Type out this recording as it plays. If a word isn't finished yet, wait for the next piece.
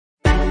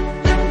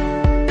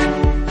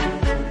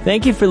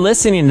Thank you for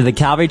listening to the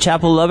Calvary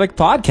Chapel Lubbock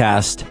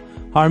podcast.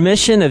 Our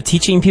mission of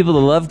teaching people to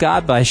love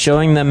God by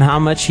showing them how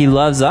much He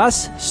loves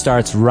us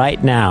starts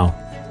right now.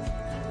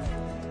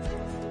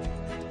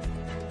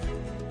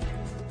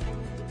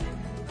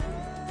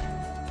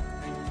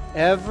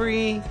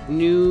 Every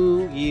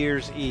New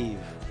Year's Eve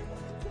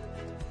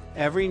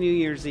at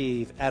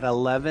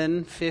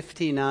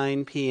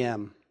 11:59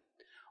 p.m.,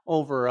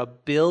 over 1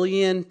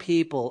 billion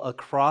people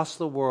across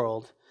the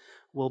world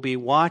will be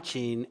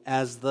watching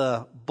as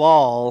the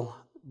ball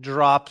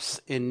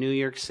drops in New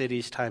York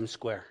City's Times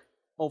Square.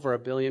 Over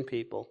 1 billion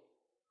people.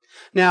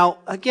 Now,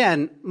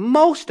 again,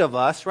 most of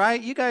us,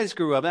 right? You guys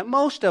grew up,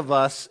 most of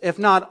us, if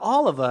not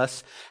all of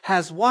us,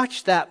 has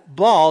watched that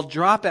ball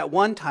drop at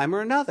one time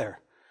or another.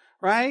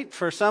 Right?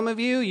 For some of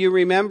you, you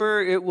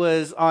remember it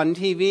was on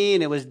TV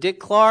and it was Dick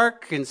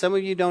Clark, and some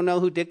of you don't know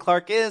who Dick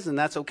Clark is, and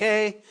that's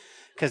okay,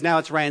 because now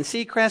it's Ryan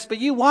Seacrest, but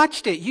you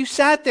watched it. You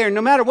sat there,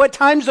 no matter what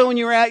time zone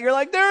you were at, you're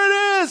like, there it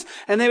is!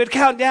 And they would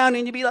count down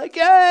and you'd be like,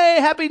 yay,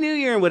 Happy New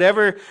Year, and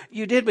whatever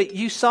you did, but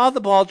you saw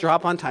the ball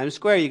drop on Times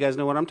Square. You guys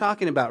know what I'm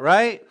talking about,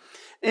 right?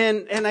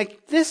 And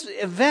this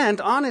event,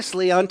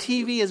 honestly, on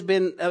TV it's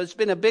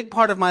been a big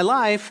part of my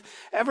life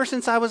ever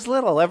since I was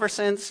little, ever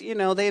since,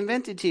 they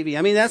invented TV.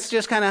 I mean, that's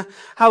just kind of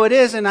how it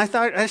is. And I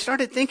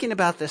started thinking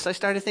about this. I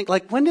started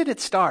thinking, when did it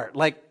start?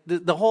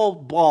 The whole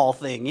ball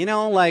thing,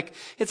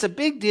 it's a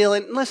big deal.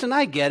 And listen,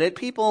 I get it.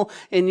 People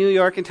in New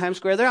York and Times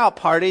Square, they're out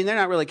partying. They're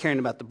not really caring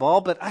about the ball.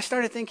 But I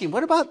started thinking,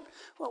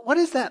 what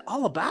is that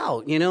all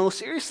about?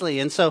 Seriously.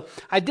 And so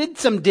I did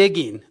some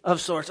digging of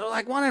sorts.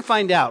 I want to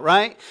find out,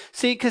 right?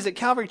 See, because at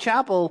Calvary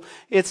Chapel,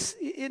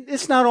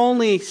 it's not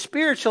only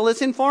spiritual,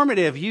 it's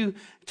informative. You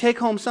take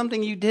home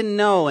something you didn't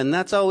know, and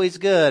that's always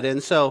good.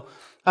 And so,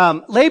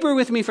 labor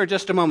with me for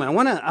just a moment.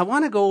 I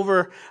want to go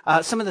over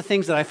some of the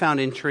things that I found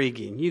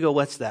intriguing. You go,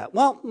 what's that?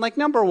 Well,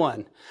 number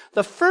one,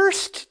 the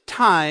first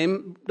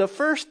time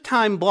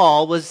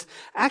ball was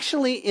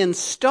actually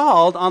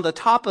installed on the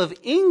top of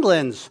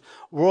England's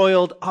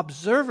Royal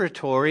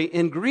Observatory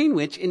in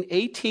Greenwich in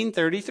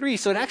 1833.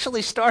 So it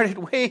actually started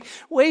way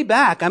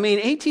back.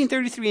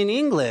 1833 in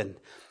England.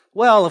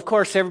 Well, of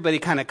course, everybody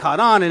kind of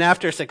caught on, and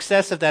after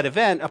success of that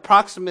event,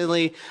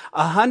 approximately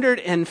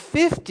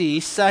 150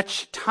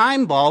 such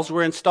time balls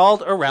were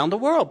installed around the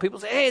world. People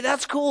say, hey,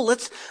 that's cool,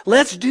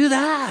 let's do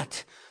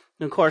that.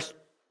 And of course,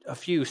 a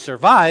few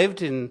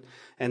survived, and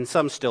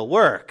some still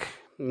work.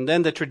 And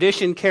then the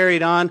tradition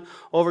carried on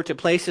over to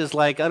places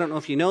like, I don't know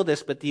if you know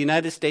this, but the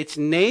United States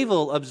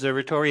Naval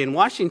Observatory in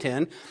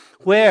Washington,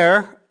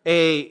 where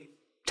a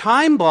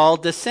time ball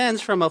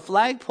descends from a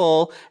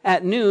flagpole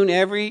at noon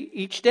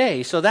each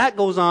day. So that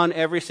goes on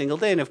every single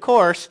day. And of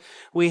course,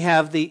 we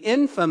have the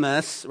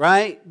infamous,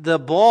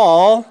 the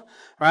ball,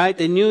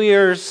 the New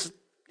Year's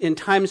in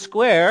Times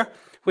Square,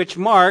 which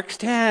marks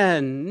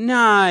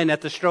 10:09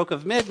 at the stroke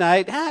of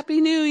midnight.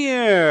 Happy New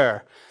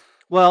Year!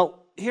 Well,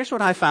 here's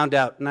what I found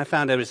out, and I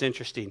found out it was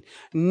interesting.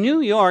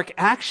 New York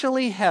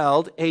actually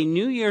held a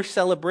New Year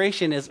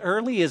celebration as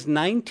early as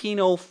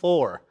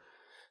 1904.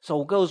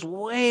 So it goes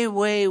way,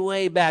 way,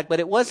 way back. But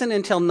it wasn't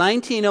until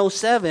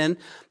 1907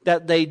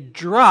 that they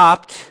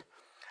dropped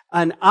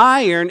an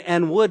iron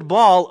and wood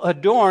ball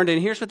adorned.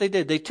 And here's what they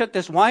did. They took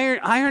this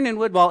iron and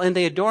wood ball and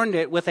they adorned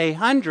it with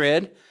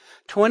 100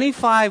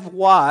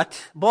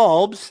 25-watt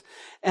bulbs.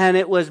 And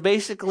it was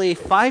basically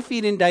 5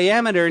 feet in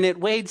diameter, and it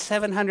weighed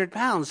 700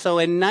 pounds. So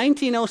in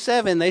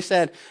 1907, they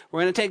said,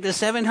 we're going to take the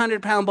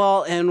 700-pound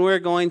ball, and we're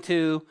going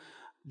to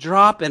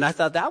drop it. And I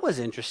thought that was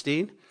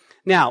interesting.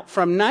 Now,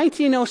 from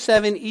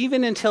 1907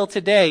 even until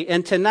today,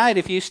 and tonight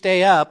if you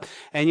stay up,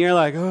 and you're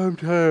like, oh, I'm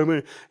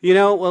tired,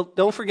 well,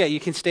 don't forget,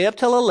 you can stay up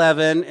till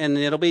 11, and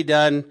it'll be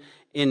done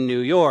in New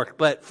York.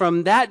 But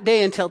from that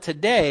day until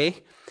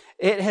today,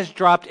 it has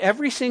dropped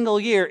every single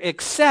year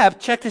except,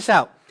 check this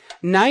out,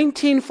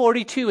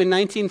 1942 and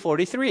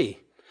 1943,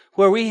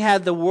 where we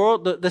had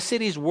the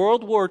city's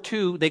World War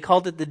II, they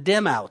called it the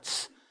dim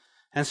outs.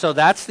 And so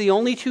that's the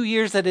only 2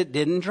 years that it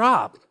didn't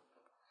drop.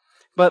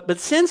 But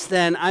since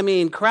then,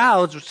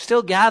 crowds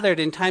still gathered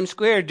in Times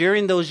Square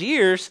during those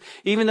years,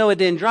 even though it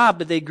didn't drop,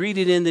 but they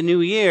greeted in the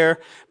new year,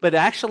 but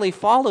actually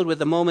followed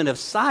with a moment of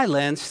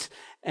silence,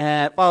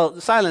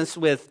 silence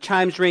with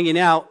chimes ringing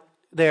out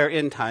there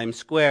in Times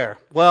Square.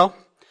 Well,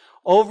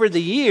 over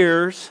the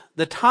years,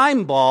 the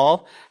time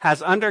ball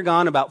has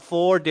undergone about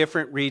 4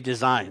 different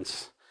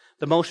redesigns.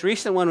 The most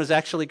recent one was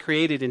actually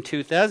created in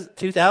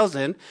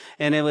 2000,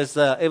 and it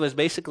was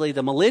basically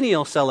the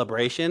millennial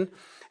celebration.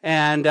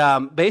 And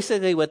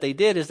basically what they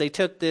did is they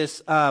took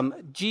this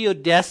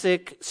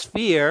geodesic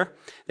sphere,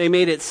 they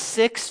made it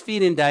 6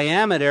 feet in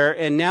diameter,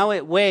 and now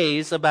it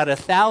weighs about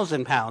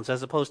 1,000 pounds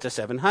as opposed to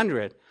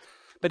 700.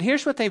 But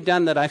here's what they've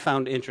done that I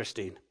found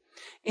interesting.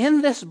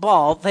 In this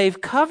ball, they've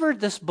covered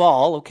this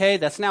ball, okay,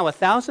 that's now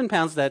 1,000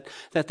 pounds that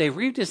they've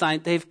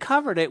redesigned. They've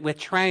covered it with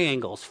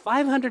triangles,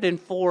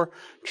 504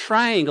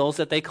 triangles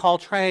that they call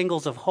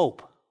triangles of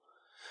hope.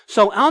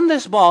 So on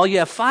this ball, you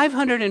have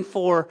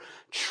 504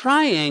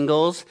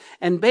 triangles,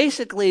 and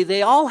basically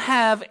they all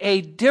have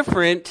a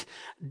different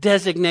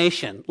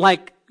designation.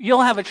 Like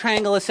you'll have a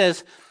triangle that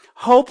says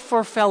hope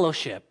for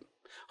fellowship,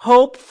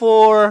 hope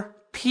for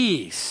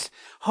peace,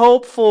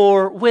 hope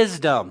for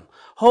wisdom,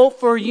 hope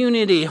for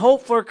unity,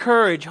 hope for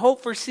courage,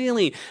 hope for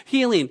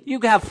healing. You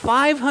have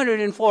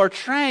 504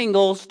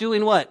 triangles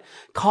doing what?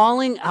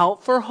 Calling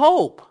out for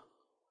hope.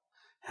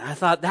 And I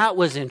thought that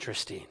was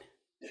interesting.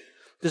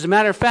 As a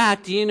matter of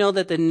fact, do you know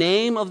that the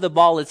name of the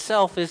ball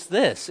itself is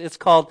this? It's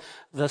called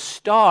the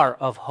Star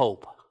of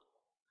Hope.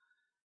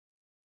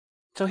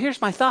 So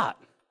here's my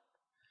thought.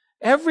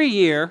 Every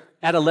year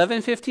at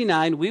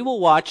 11:59, we will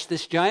watch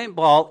this giant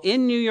ball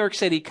in New York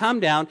City come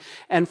down,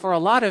 and for a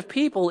lot of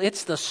people,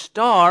 it's the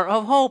Star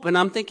of Hope. And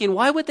I'm thinking,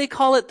 why would they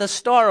call it the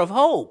Star of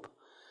Hope?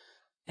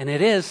 And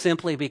it is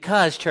simply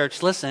because,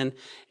 church, listen,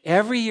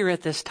 every year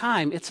at this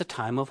time, it's a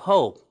time of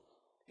hope.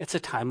 It's a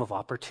time of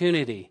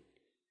opportunity,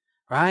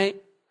 right?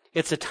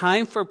 It's a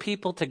time for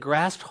people to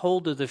grasp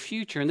hold of the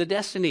future and the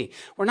destiny.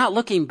 We're not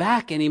looking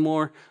back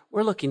anymore.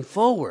 We're looking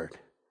forward.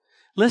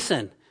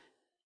 Listen,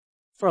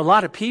 for a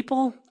lot of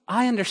people,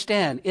 I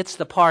understand it's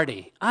the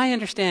party. I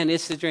understand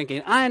it's the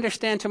drinking. I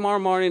understand tomorrow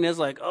morning is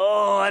like,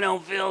 oh, I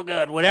don't feel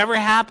good, whatever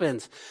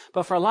happens.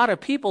 But for a lot of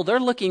people, they're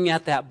looking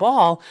at that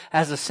ball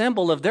as a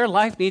symbol of their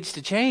life needs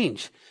to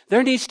change.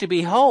 There needs to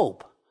be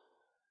hope.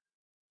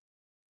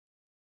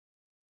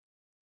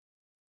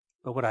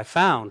 But what I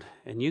found,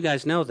 and you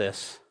guys know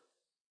this,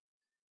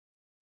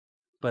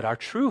 but our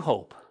true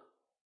hope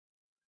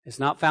is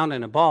not found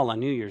in a ball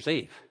on New Year's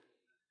Eve.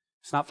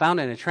 It's not found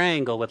in a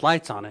triangle with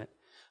lights on it.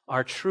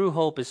 Our true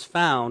hope is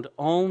found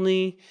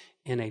only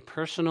in a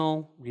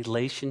personal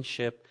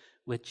relationship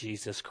with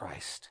Jesus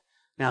Christ.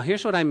 Now,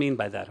 here's what I mean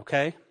by that,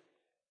 okay?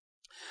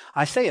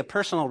 I say a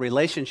personal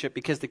relationship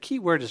because the key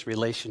word is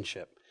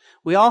relationship.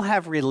 We all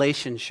have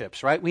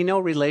relationships, right? We know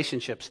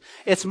relationships.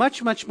 It's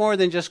much, much more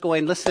than just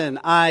going, listen,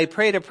 I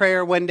prayed a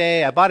prayer one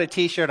day, I bought a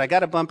t-shirt, I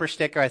got a bumper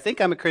sticker, I think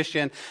I'm a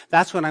Christian,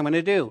 that's what I'm going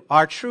to do.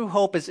 Our true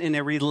hope is in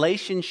a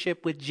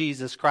relationship with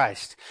Jesus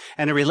Christ.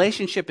 And a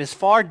relationship is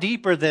far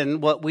deeper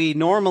than what we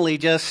normally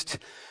just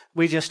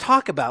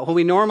talk about. When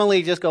we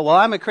normally just go, well,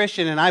 I'm a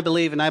Christian and I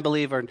believe,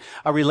 or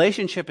a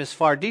relationship is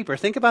far deeper.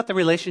 Think about the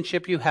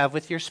relationship you have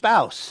with your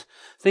spouse.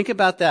 Think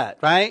about that,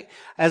 right?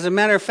 As a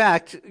matter of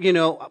fact,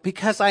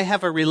 because I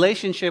have a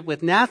relationship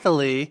with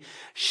Nathalie,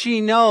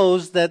 she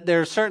knows that there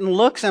are certain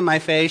looks on my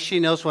face. She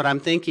knows what I'm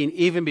thinking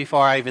even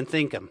before I even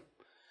think them.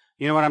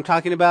 You know what I'm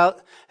talking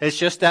about? It's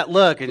just that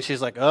look. And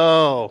she's like,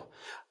 oh.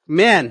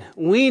 Men,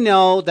 we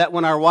know that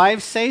when our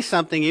wives say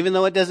something, even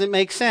though it doesn't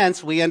make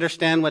sense, we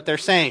understand what they're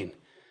saying.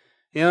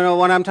 You know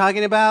what I'm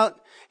talking about?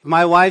 If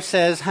my wife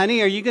says,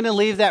 honey, are you going to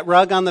leave that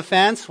rug on the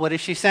fence? What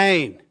is she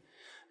saying?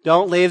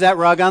 Don't leave that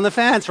rug on the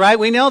fence, right?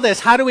 We know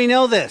this. How do we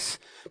know this?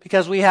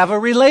 Because we have a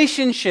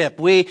relationship.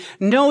 We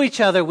know each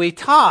other. We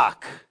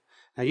talk.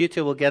 Now, you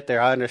two will get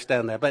there. I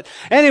understand that. But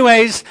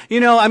anyways,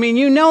 you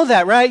know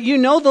that, right? You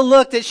know the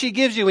look that she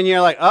gives you when you're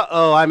like,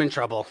 uh-oh, I'm in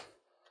trouble.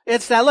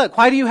 It's that look.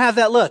 Why do you have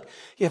that look?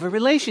 You have a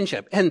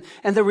relationship. And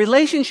the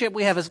relationship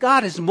we have as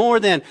God is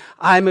more than,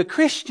 I'm a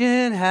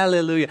Christian,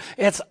 hallelujah.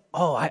 It's,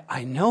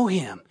 I know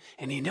him.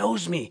 And he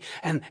knows me.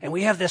 And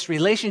we have this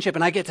relationship,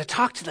 and I get to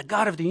talk to the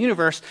God of the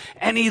universe,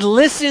 and he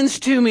listens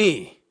to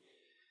me.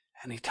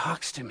 And he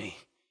talks to me.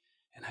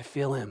 And I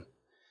feel him.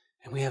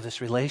 And we have this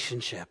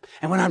relationship.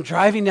 And when I'm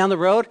driving down the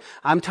road,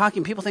 I'm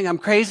talking. People think I'm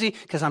crazy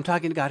because I'm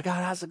talking to God.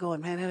 God, how's it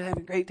going? Man, I'm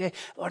having a great day.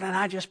 Lord, and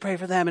I just pray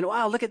for them. And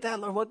wow, look at that,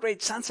 Lord. What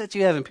great sunsets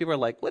you have. And people are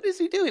like, what is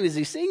he doing? Is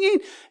he singing?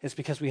 It's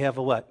because we have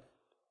a what?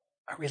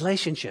 A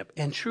relationship.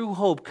 And true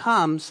hope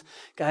comes,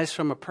 guys,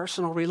 from a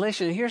personal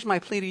relationship. Here's my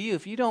plea to you.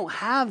 If you don't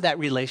have that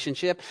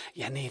relationship,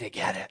 you need to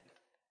get it.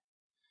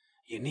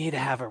 You need to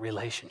have a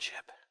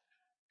relationship.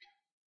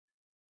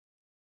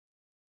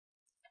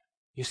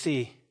 You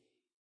see,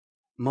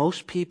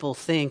 most people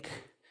think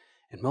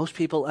and most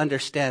people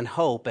understand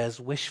hope as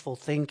wishful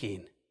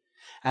thinking,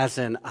 as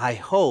in, I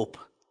hope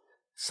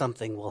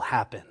something will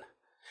happen.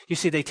 You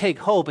see, they take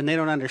hope and they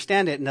don't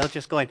understand it, and they're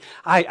just going,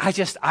 I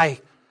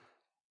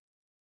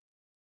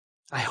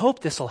hope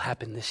this will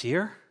happen this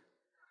year.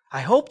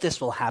 I hope this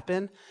will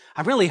happen.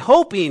 I'm really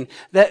hoping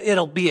that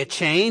it'll be a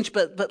change,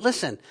 but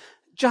listen,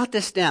 jot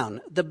this down.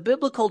 The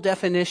biblical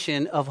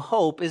definition of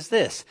hope is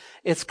this.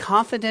 It's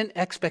confident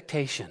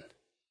expectation.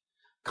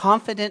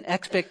 Confident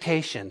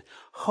expectation.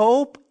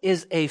 Hope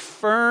is a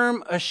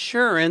firm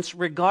assurance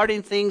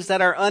regarding things that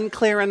are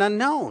unclear and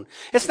unknown.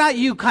 It's not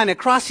you kind of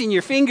crossing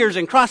your fingers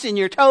and crossing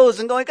your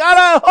toes and going, God,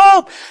 I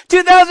hope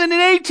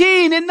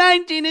 2018 and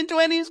 19 and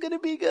 20 is going to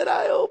be good.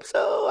 I hope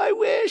so. I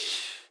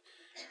wish.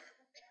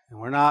 And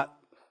we're not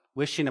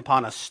wishing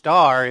upon a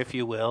star, if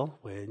you will.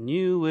 When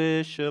you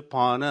wish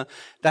upon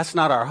that's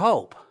not our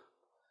hope.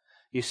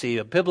 You see,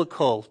 a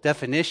biblical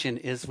definition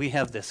is we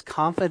have this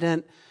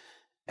confident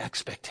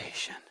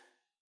expectation.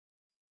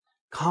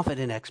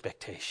 Confident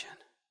expectation.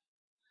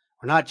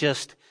 We're not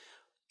just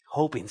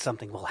hoping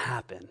something will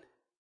happen.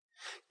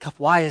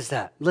 Why is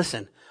that?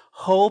 Listen,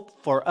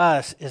 hope for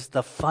us is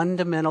the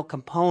fundamental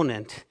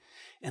component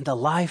in the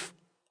life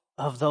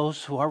of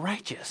those who are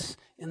righteous,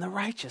 in the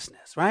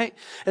righteousness, right?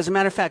 As a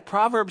matter of fact,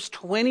 Proverbs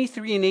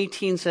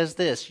 23:18 says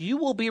this, you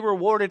will be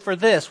rewarded for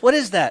this. What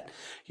is that?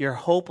 Your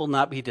hope will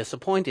not be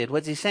disappointed.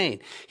 What's he saying?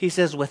 He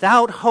says,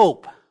 without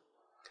hope,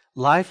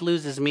 life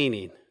loses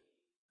meaning.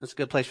 That's a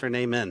good place for an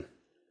amen.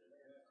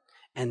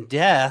 And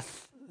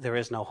death, there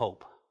is no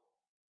hope.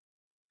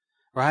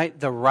 Right?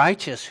 The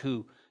righteous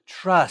who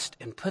trust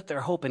and put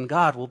their hope in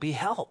God will be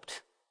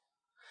helped.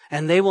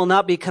 And they will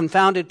not be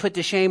confounded, put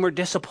to shame, or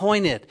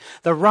disappointed.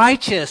 The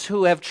righteous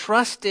who have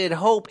trusted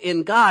hope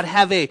in God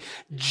have a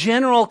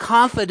general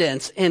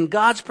confidence in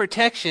God's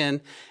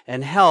protection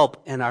and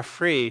help and are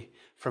free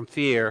from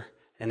fear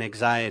and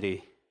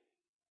anxiety.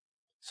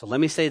 So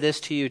let me say this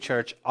to you,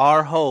 church.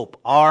 Our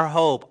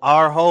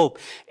hope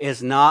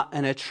is not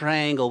in a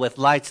triangle with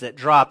lights that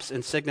drops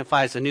and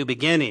signifies a new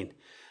beginning.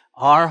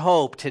 Our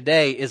hope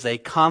today is a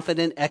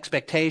confident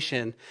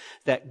expectation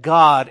that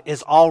God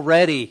is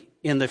already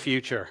in the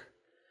future.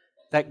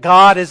 That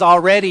God is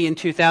already in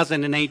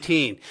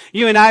 2018.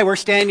 You and I were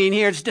standing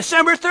here. It's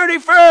December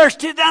 31st,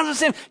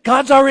 2007.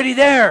 God's already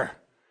there.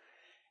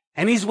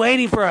 And He's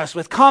waiting for us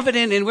with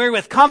confident, and we're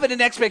with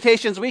confident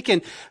expectations. We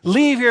can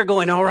leave here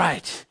going, all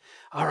right,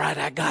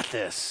 I got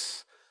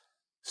this.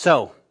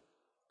 So,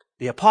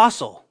 the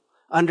apostle,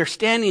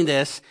 understanding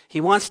this,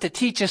 he wants to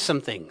teach us some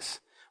things.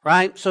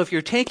 Right? So if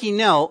you're taking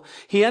note,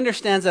 he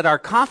understands that our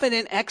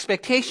confident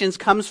expectations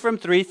comes from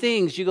three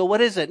things. You go, what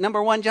is it?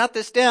 Number one, jot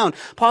this down.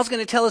 Paul's going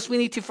to tell us we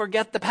need to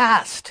forget the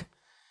past.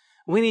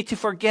 We need to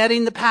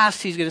forgetting the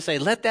past. He's going to say,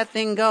 let that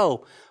thing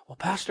go. Well,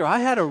 Pastor,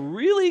 I had a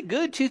really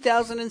good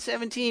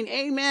 2017.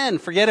 Amen.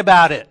 Forget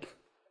about it.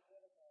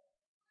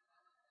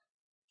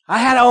 I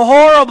had a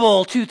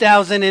horrible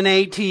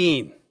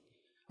 2018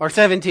 or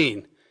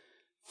 17.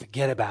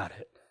 Forget about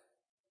it.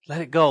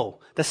 Let it go.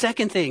 The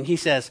second thing, he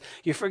says,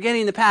 you're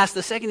forgetting the past.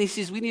 The second, he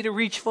says, we need to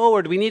reach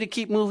forward. We need to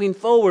keep moving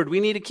forward. We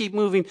need to keep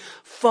moving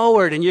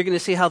forward. And you're going to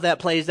see how that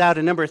plays out.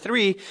 And number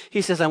three,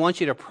 he says, I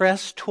want you to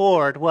press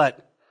toward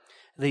what?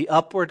 The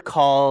upward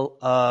call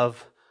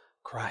of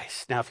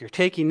Christ. Now, if you're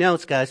taking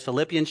notes, guys,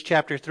 Philippians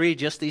chapter 3,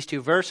 just these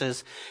two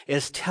verses,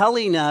 is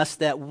telling us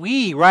that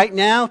we, right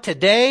now,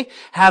 today,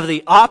 have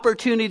the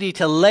opportunity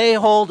to lay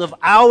hold of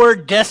our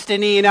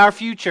destiny and our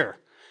future.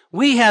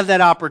 We have that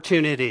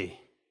opportunity.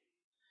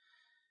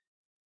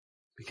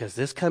 Because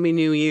this coming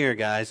new year,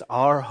 guys,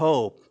 our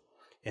hope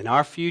and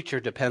our future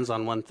depends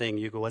on one thing.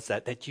 You go, what's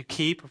that? That you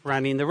keep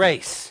running the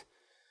race.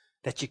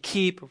 That you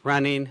keep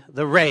running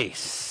the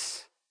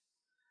race.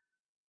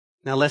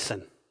 Now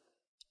listen,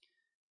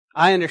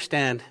 I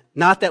understand,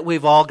 not that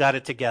we've all got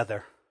it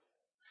together.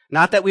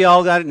 Not that we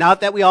all got it,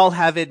 not that we all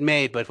have it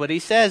made, but what he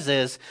says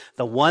is,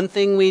 the one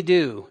thing we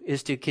do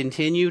is to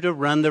continue to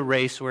run the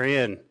race we're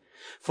in.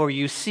 For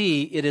you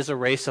see, it is a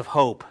race of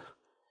hope.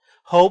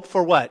 Hope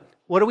for what?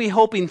 What are we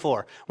hoping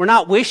for? We're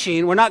not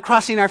wishing. We're not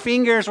crossing our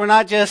fingers.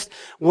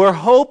 We're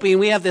hoping.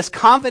 We have this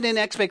confident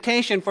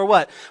expectation for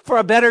what? For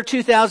a better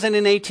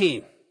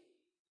 2018.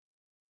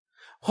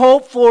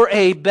 Hope for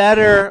a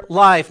better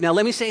life. Now,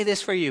 let me say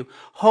this for you.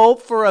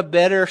 Hope for a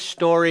better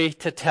story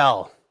to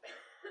tell.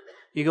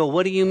 You go,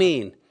 what do you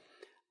mean?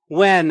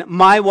 When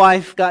my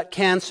wife got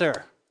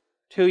cancer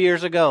 2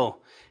 years ago,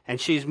 and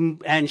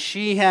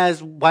she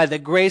has, by the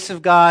grace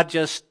of God,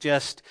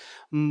 just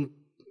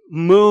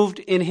moved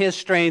in His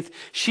strength.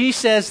 She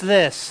says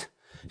this.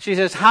 She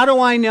says, how do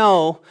I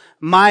know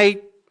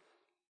my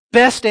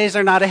best days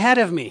are not ahead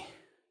of me?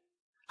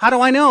 How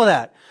do I know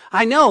that?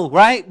 I know,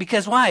 right?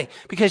 Because why?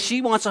 Because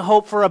she wants a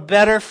hope for a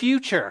better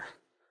future.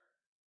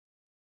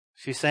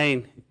 She's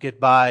saying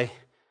goodbye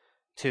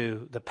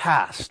to the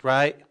past,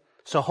 right?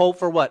 So hope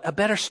for what? A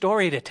better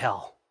story to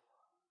tell.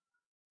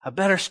 A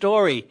better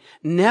story.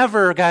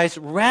 Never, guys,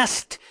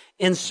 rest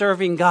in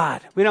serving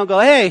God. We don't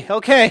go, hey,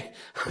 okay,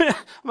 I'm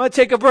going to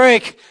take a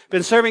break.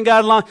 Been serving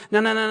God long.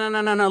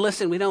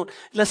 No.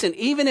 Listen,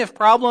 even if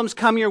problems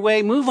come your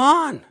way, move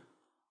on.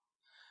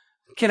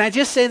 Can I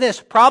just say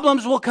this?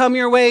 Problems will come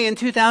your way in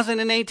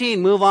 2018.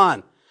 Move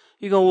on.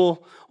 You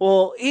go,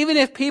 well, even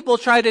if people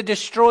try to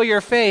destroy your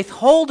faith,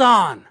 hold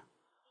on.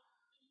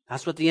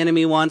 That's what the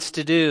enemy wants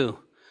to do.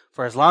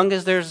 For as long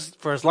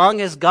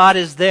as God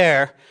is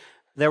there,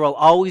 there will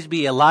always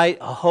be a light,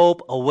 a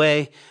hope, a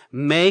way.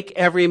 Make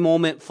every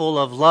moment full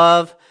of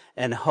love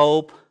and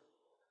hope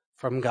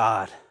from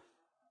God.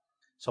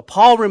 So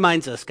Paul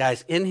reminds us,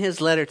 guys, in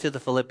his letter to the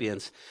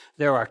Philippians,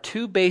 there are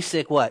two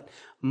basic what?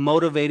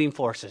 Motivating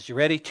forces. You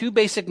ready? Two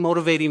basic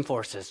motivating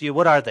forces.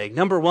 What are they?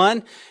 Number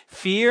one,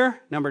 fear.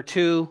 Number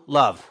two,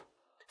 love.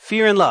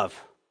 Fear and love.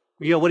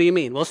 What do you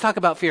mean? Well, let's talk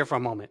about fear for a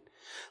moment.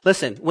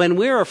 Listen, when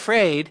we're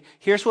afraid,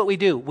 here's what we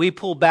do. We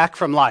pull back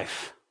from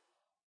life.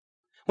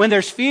 When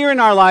there's fear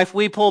in our life,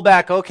 we pull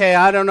back. Okay,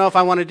 I don't know if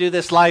I want to do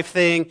this life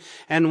thing.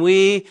 And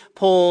we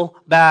pull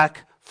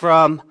back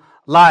from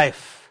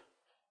life.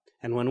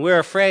 And when we're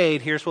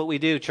afraid, here's what we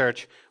do,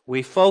 church.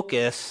 We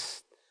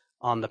focus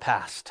on the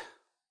past.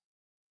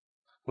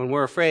 When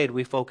we're afraid,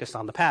 we focus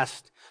on the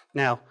past.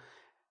 Now,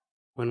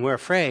 when we're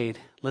afraid,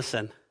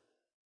 listen,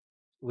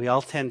 we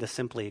all tend to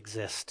simply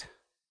exist.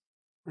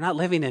 We're not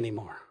living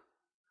anymore.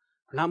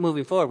 We're not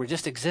moving forward. We're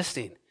just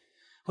existing.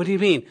 What do you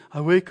mean?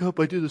 I wake up,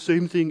 I do the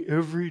same thing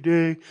every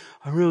day.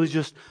 I'm really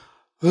just,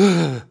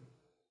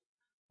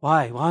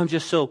 Why? Well, I'm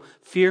just so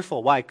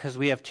fearful. Why? Because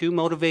we have two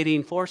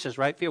motivating forces,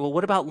 right? Fear. Well,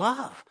 what about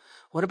love?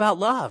 What about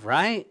love,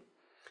 right?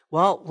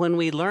 Well, when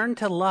we learn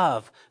to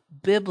love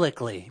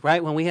biblically,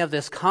 right? When we have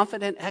this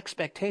confident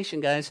expectation,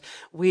 guys,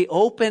 we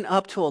open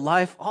up to a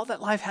life, all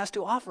that life has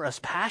to offer us,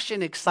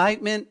 passion,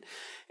 excitement,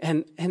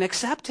 and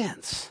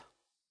acceptance.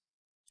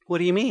 What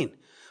do you mean?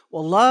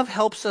 Well, love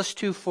helps us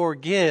to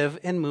forgive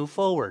and move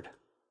forward.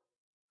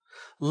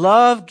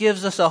 Love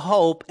gives us a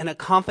hope and a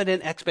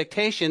confident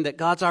expectation that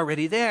God's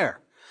already there.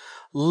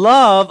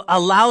 Love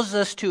allows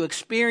us to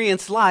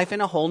experience life in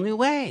a whole new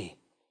way.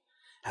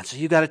 And so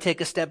you got to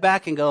take a step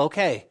back and go,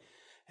 okay,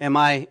 am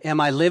I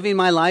living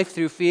my life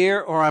through fear,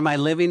 or am I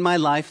living my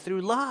life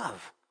through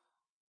love?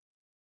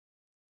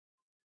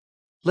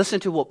 Listen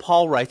to what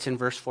Paul writes in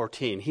verse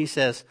 14. He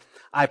says,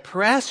 I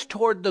press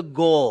toward the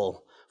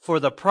goal for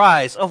the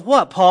prize of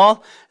what,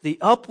 Paul? The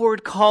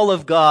upward call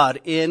of God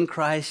in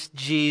Christ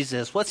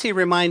Jesus. What's he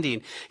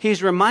reminding?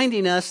 He's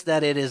reminding us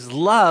that it is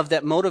love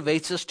that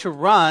motivates us to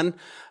run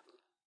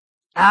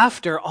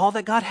after all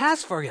that God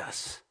has for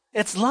us.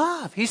 It's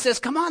love. He says,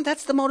 come on,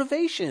 that's the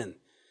motivation.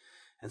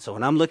 And so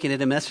when I'm looking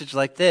at a message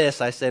like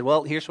this, I said,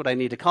 well, here's what I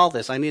need to call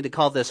this. I need to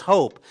call this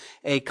hope,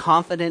 a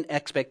confident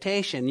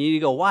expectation. You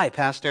go, why,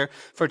 Pastor?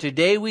 For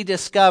today we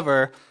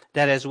discover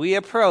that as we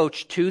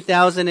approach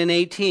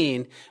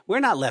 2018, we're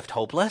not left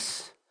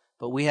hopeless,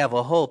 but we have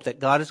a hope that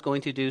God is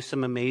going to do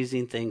some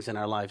amazing things in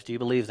our lives. Do you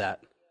believe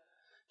that?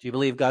 Do you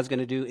believe God's going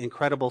to do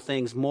incredible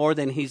things, more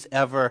than he's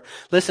ever?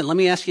 Listen, let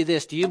me ask you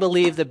this. Do you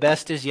believe the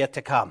best is yet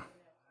to come?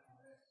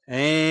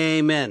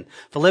 Amen.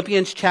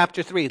 Philippians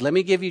chapter 3. Let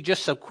me give you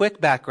just some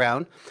quick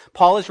background.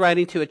 Paul is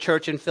writing to a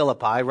church in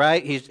Philippi,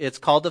 right? It's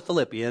called the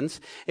Philippians.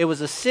 It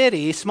was a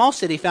city, small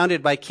city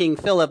founded by King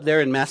Philip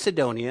there in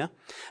Macedonia.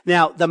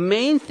 Now, the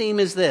main theme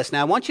is this.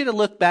 Now, I want you to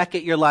look back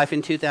at your life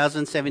in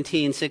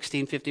 2017,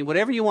 16, 15,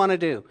 whatever you want to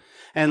do.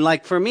 And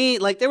like for me,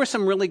 like there was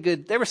some really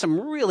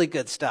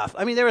good stuff.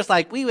 I mean, there was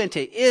like, we went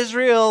to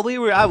Israel.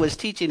 I was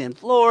teaching in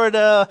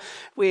Florida.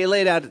 We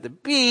laid out at the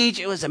beach.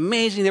 It was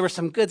amazing. There was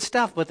some good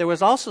stuff, but there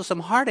was also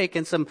some heartache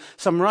and some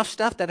rough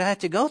stuff that I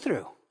had to go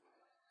through.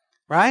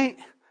 Right?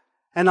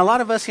 And a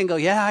lot of us can go,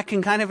 yeah, I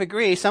can kind of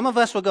agree. Some of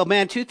us will go,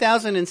 man,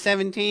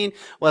 2017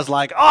 was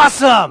like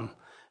awesome.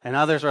 And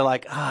others are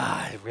like,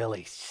 it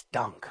really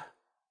stunk.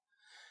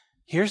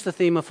 Here's the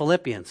theme of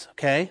Philippians,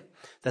 okay?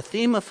 The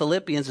theme of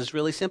Philippians is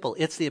really simple.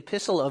 It's the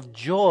epistle of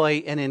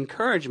joy and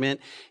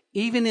encouragement,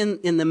 even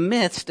in the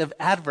midst of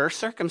adverse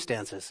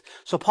circumstances.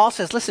 So Paul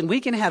says, listen,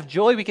 we can have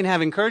joy, we can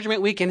have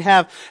encouragement, we can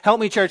have, help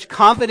me church,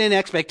 confident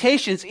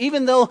expectations,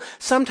 even though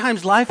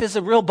sometimes life is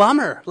a real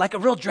bummer, like a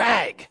real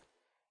drag.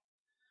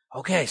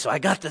 Okay, so I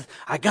got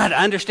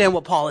to understand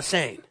what Paul is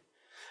saying.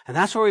 And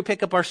that's where we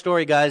pick up our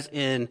story, guys,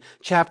 in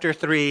chapter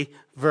 3,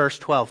 verse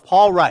 12.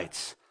 Paul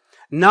writes,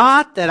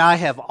 not that I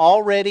have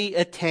already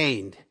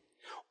attained,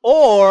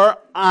 or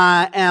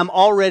I am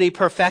already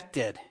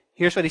perfected.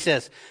 Here's what he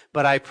says.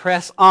 But I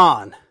press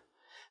on,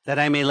 that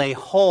I may lay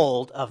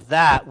hold of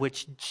that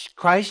which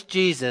Christ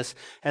Jesus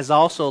has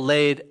also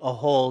laid a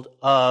hold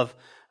of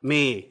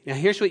me. Now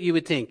here's what you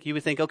would think. You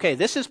would think, okay,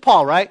 this is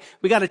Paul, right?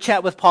 We got to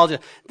chat with Paul.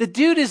 The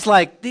dude is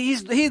like,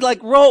 he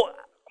like wrote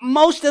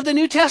most of the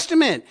New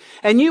Testament.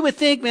 And you would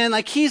think, man,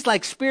 like he's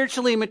like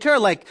spiritually mature.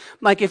 Like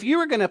if you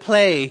were going to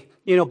play,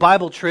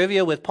 Bible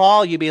trivia with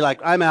Paul, you'd be like,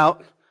 I'm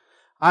out.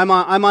 I'm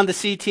on the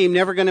C team,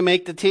 never going to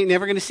make the team,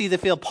 never going to see the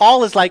field.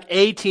 Paul is like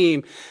A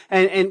team,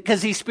 and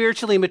because he's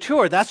spiritually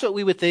mature. That's what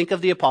we would think of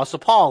the Apostle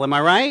Paul. Am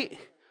I right?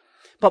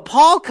 But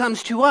Paul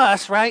comes to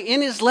us, right,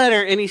 in his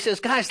letter, and he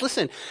says, guys,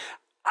 listen,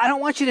 I don't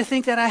want you to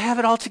think that I have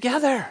it all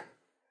together.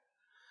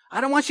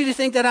 I don't want you to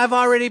think that I've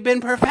already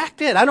been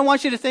perfected. I don't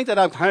want you to think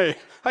that hey,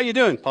 how you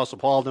doing? Apostle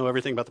Paul knew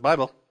everything about the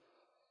Bible.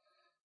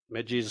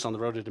 Met Jesus on the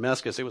road to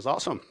Damascus. It was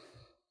awesome.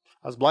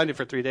 I was blinded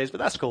for 3 days, but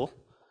that's cool.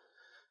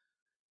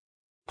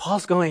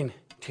 Paul's going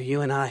to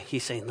you and I.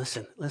 He's saying,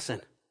 listen,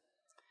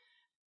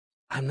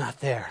 I'm not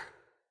there.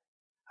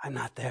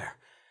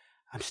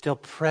 I'm still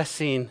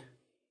pressing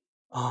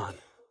on.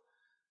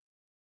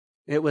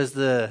 It was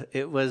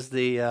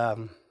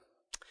the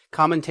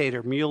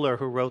commentator Mueller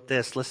who wrote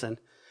this. Listen,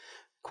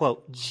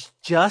 quote,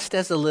 just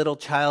as a little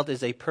child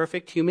is a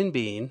perfect human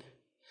being,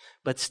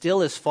 but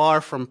still is far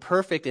from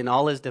perfect in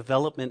all his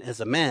development as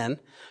a man,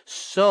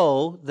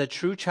 so the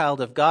true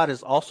child of God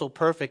is also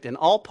perfect in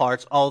all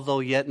parts, although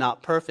yet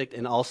not perfect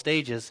in all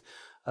stages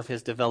of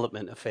his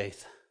development of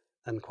faith.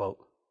 Unquote.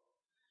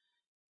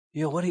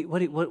 What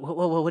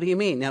do you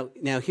mean?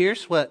 Now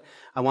here's what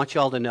I want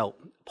you all to know.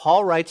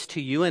 Paul writes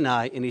to you and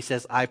I, and he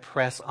says, I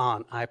press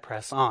on.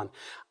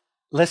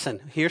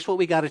 Listen, here's what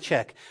we got to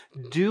check.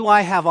 Do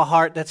I have a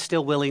heart that's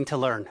still willing to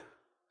learn?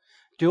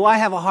 Do I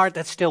have a heart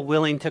that's still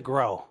willing to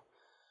grow?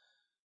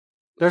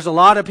 There's a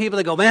lot of people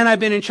that go, man, I've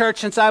been in church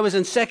since I was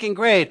in second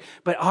grade,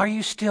 but are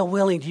you still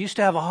willing? Do you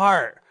still have a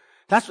heart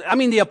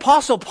The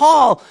Apostle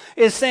Paul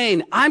is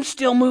saying, I'm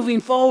still moving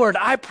forward.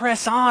 I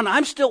press on.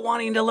 I'm still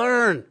wanting to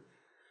learn.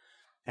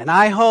 And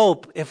I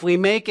hope if we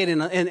make it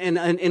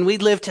and we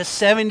live to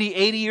 70,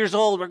 80 years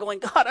old, we're going,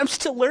 God, I'm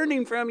still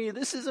learning from you.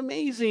 This is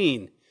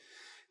amazing.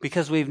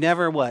 Because we've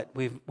never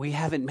we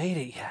haven't made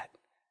it yet.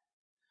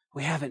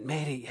 We haven't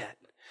made it yet.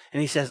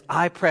 And he says,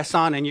 I press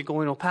on. And you're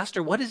going, well,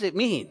 Pastor, what does it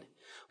mean?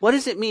 What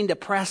does it mean to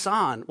press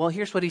on? Well,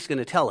 here's what he's going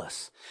to tell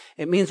us.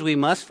 It means we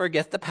must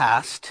forget the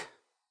past.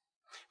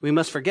 We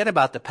must forget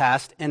about the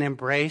past and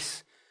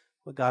embrace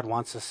what God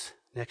wants us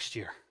next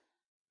year.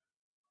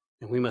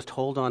 And we must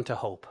hold on to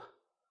hope.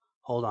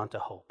 Hold on to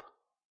hope.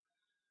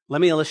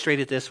 Let me illustrate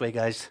it this way,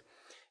 guys.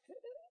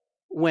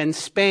 When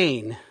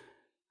Spain,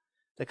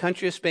 the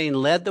country of Spain,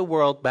 led the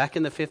world back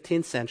in the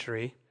 15th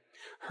century,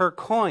 her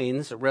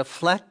coins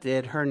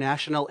reflected her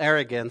national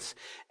arrogance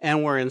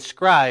and were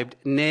inscribed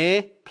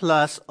ne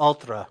plus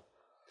ultra,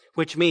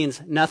 which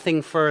means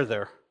nothing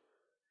further,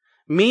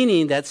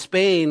 meaning that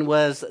Spain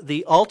was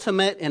the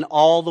ultimate in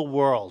all the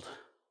world.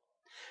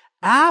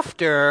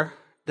 After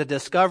the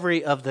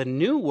discovery of the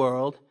New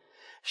World,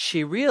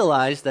 she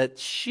realized that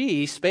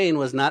Spain,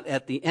 was not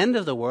at the end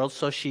of the world,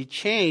 so she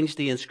changed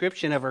the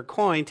inscription of her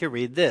coin to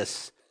read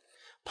this,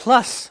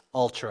 plus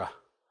ultra,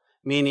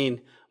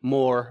 meaning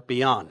more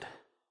beyond.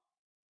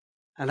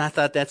 And I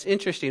thought that's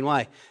interesting.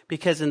 Why?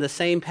 Because in the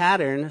same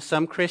pattern,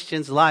 some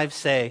Christians' lives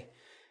say,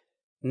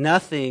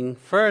 nothing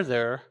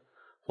further,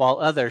 while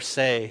others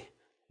say,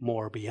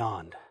 more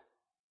beyond.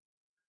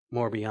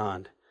 More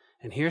beyond.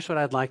 And here's what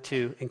I'd like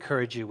to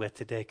encourage you with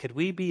today. Could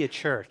we be a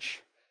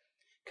church?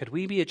 Could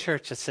we be a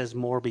church that says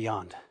more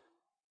beyond?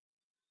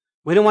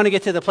 We don't want to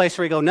get to the place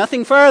where we go,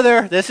 nothing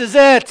further. This is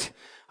it.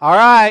 All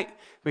right.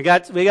 We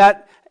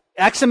got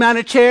X amount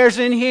of chairs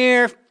in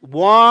here,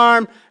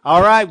 warm.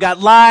 All right, we've got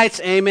lights.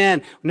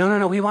 Amen.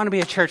 No. We want to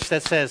be a church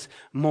that says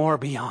more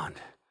beyond.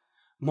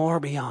 More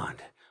beyond.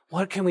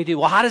 What can we do?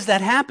 Well, how does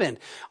that happen?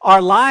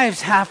 Our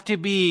lives have to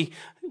be,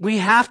 we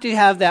have to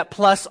have that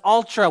plus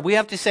ultra. We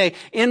have to say,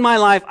 in my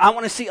life, I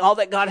want to see all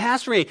that God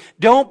has for me.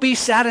 Don't be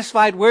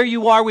satisfied where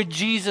you are with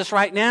Jesus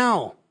right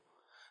now.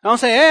 Don't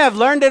say, hey, I've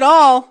learned it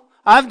all.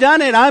 I've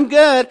done it. I'm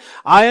good.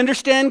 I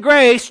understand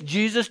grace.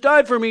 Jesus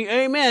died for me.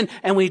 Amen.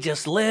 And we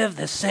just live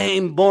the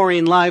same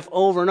boring life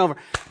over and over.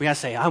 We got to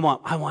say, I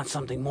want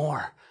something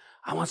more.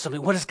 I want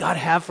something. What does God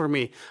have for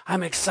me?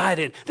 I'm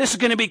excited. This is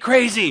going to be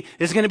crazy.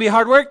 Is it going to be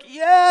hard work?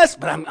 Yes,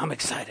 but I'm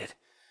excited.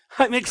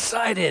 I'm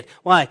excited.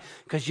 Why?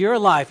 Because your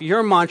life,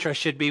 your mantra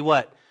should be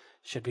what?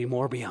 Should be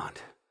more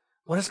beyond.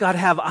 What does God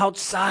have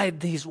outside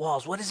these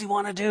walls? What does He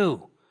want to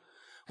do?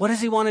 What does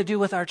He want to do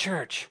with our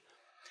church?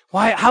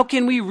 Why? How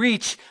can we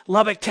reach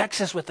Lubbock,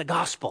 Texas with the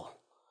gospel?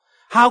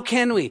 How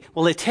can we?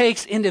 Well, it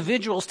takes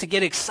individuals to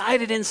get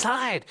excited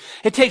inside.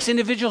 It takes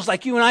individuals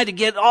like you and I to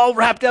get all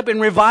wrapped up in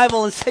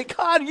revival and say,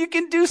 God, you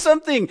can do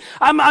something.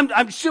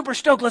 I'm super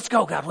stoked. Let's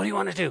go, God. What do you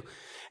want to do?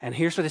 And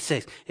here's what it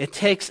says. It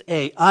takes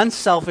a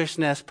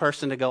unselfishness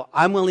person to go,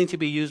 I'm willing to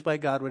be used by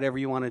God, whatever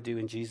you want to do.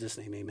 In Jesus'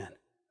 name, amen.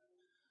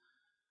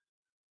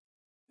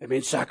 It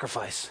means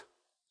sacrifice.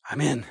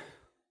 I'm in.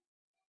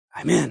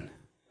 I'm in.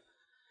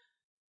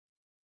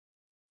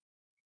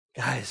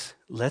 Guys,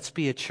 let's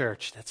be a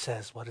church that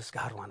says, what does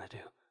God want to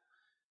do?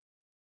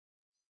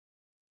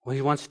 Well,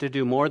 He wants to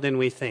do more than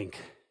we think.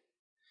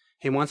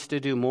 He wants to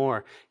do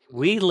more.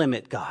 We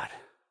limit God.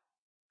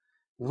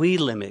 We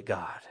limit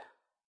God.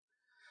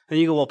 And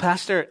you go, well,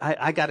 Pastor,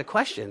 I got a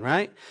question,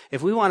 right?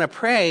 If we want to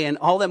pray and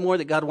all that more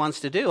that God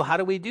wants to do, how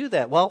do we do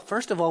that? Well,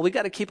 first of all, we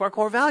got to keep our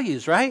core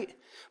values, right?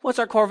 What's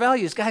our core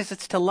values? Guys,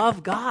 it's to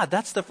love God.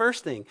 That's the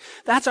first thing.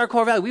 That's our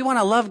core value. We want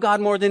to love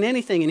God more than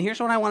anything. And here's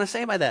what I want to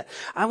say by that.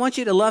 I want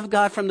you to love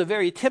God from the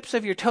very tips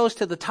of your toes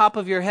to the top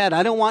of your head.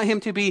 I don't want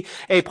Him to be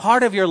a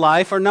part of your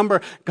life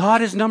or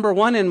God is number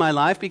one in my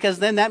life, because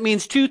then that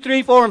means 2,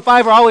 3, 4, and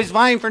 5 are always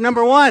vying for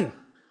number one.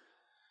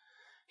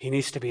 He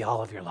needs to be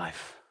all of your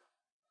life.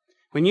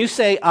 When you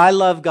say, I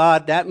love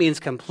God, that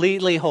means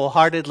completely,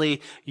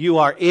 wholeheartedly, you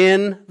are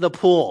in the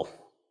pool.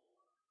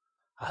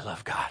 I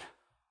love God.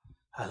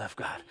 I love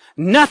God.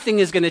 Nothing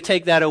is going to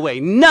take that away.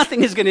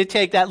 Nothing is going to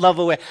take that love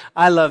away.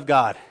 I love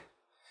God.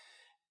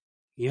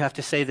 You have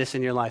to say this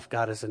in your life.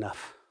 God is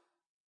enough.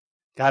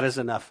 God is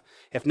enough.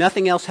 If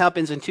nothing else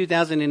happens in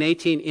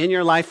 2018 in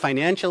your life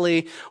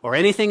financially or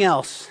anything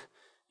else,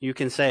 you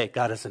can say,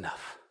 God is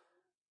enough.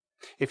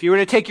 If you were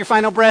to take your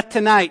final breath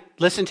tonight,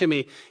 listen to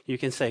me, you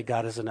can say,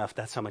 God is enough.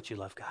 That's how much you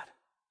love God.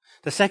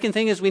 The second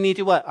thing is we need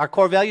to what? Our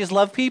core value is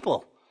love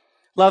people.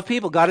 Love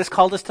people. God has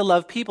called us to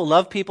love people.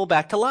 Love people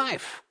back to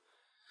life.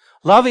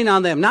 Loving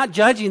on them, not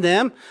judging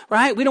them,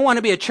 right? We don't want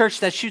to be a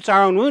church that shoots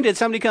our own wounded.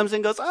 Somebody comes in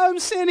and goes, I'm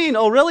sinning.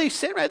 Oh, really?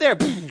 Sit right there.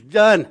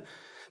 Done.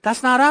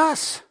 That's not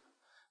us.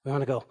 We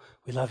want to go,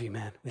 we love you,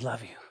 man. We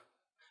love you.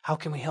 How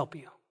can we help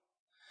you?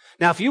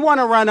 Now, if you want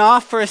to run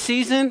off for a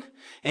season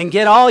and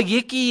get all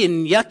yicky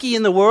and yucky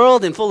in the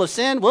world and full of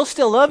sin, we'll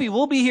still love you.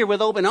 We'll be here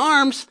with open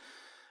arms,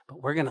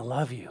 but we're going to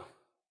love you.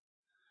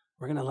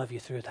 We're going to love you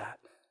through that.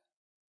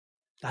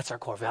 That's our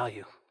core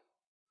value.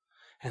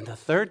 And the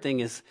third thing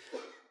is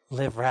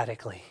live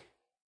radically.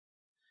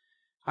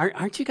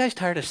 Aren't you guys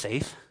tired of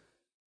safe?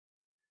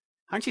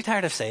 Aren't you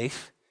tired of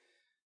safe?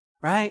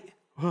 Right?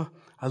 Well,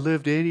 I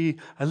lived 80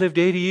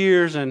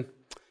 years and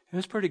it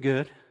was pretty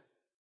good.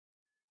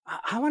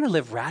 I want to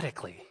live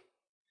radically.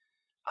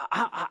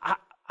 I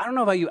don't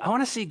know about you. I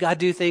want to see God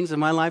do things in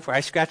my life where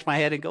I scratch my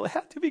head and go, it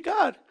had to be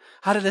God.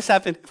 How did this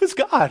happen? It was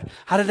God.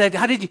 How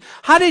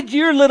did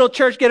your little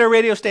church get a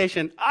radio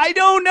station? I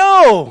don't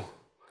know.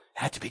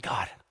 It had to be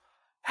God. It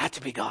had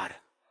to be God.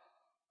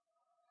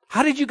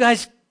 How did you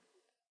guys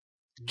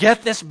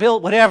get this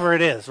built? Whatever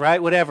it is,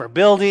 right? Whatever.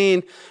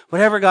 Building,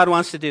 whatever God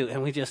wants to do.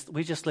 And we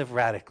just live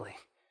radically.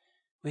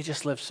 We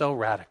just live so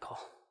radical.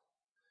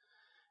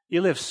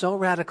 You live so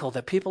radical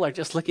that people are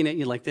just looking at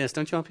you like this.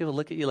 Don't you want people to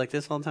look at you like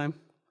this all the time?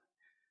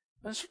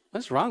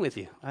 What's wrong with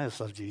you? I just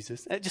love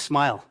Jesus. Just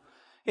smile.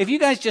 If you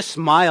guys just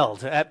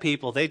smiled at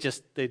people, they'd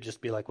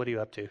just be like, what are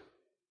you up to?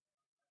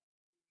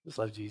 Just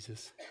love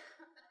Jesus.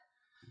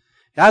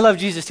 I love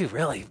Jesus too.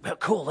 Really?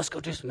 Cool. Let's go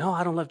do some. No,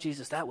 I don't love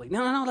Jesus that way.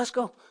 No. Let's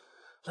go.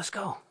 Let's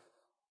go.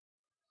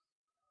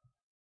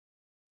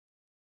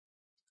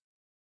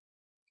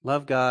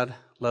 Love God,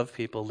 love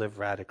people, live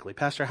radically.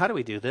 Pastor, how do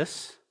we do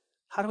this?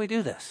 How do we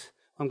do this?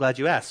 I'm glad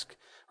you asked,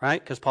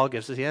 right? Because Paul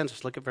gives us the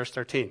answers. Look at verse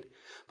 13.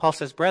 Paul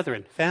says,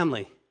 brethren,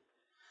 family,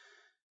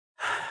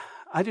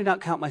 I do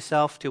not count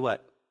myself to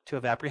what? To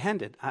have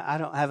apprehended. I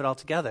don't have it all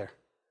together.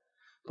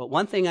 But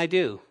one thing I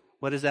do.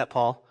 What is that,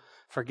 Paul?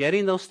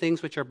 Forgetting those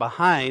things which are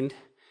behind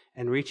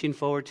and reaching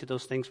forward to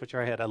those things which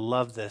are ahead. I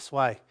love this.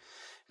 Why?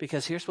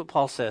 Because here's what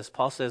Paul says.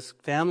 Paul says,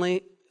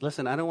 family,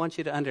 listen, I don't want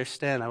you to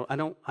understand.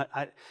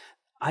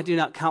 I do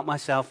not count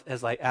myself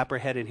as like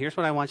apprehended. Here's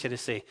what I want you to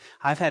see.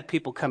 I've had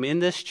people come in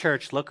this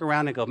church, look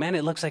around and go, man,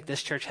 it looks like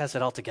this church has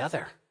it all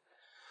together.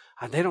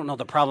 They don't know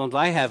the problems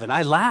I have. And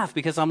I laugh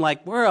because I'm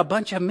like, we're a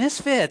bunch of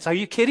misfits. Are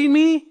you kidding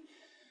me?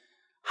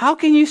 How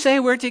can you say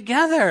we're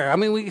together? I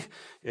mean, we're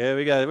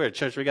a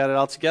church. We got it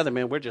all together,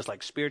 man. We're just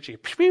like spiritually.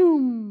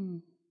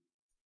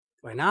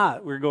 We're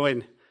not. We're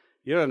going,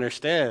 you don't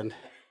understand.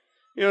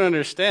 You don't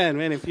understand,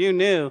 man. If you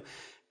knew.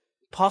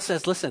 Paul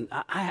says, listen,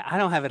 I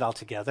don't have it all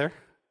together.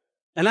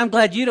 And I'm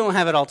glad you don't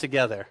have it all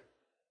together.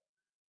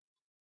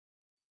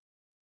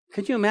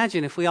 Could you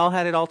imagine if we all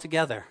had it all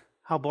together?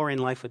 How boring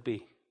life would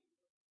be.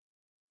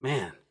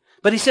 Man.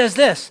 But he says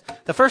this,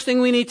 the first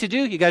thing we need to do,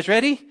 you guys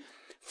ready?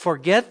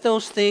 Forget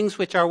those things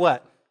which are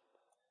what?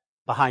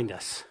 Behind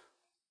us.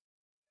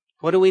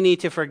 What do we need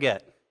to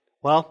forget?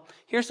 Well,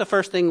 here's the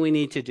first thing we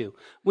need to do.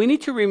 We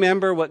need to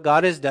remember what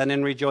God has done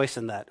and rejoice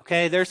in that.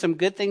 Okay, there's some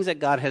good things that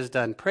God has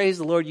done. Praise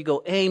the Lord. You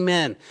go,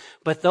 amen.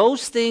 But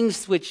those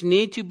things which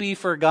need to be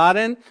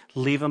forgotten,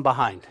 leave them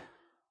behind.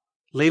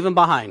 Leave them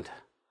behind.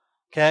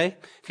 Okay?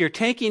 If you're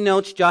taking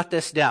notes, jot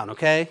this down,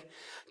 okay?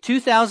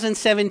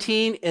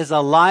 2017 is a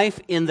life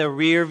in the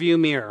rearview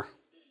mirror.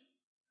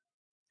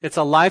 It's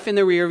a life in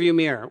the rearview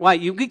mirror. Why?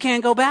 You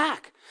can't go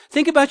back.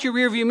 Think about your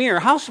rearview mirror.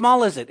 How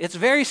small is it? It's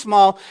very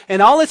small,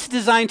 and all it's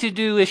designed to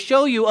do is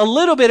show you a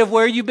little bit of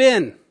where you've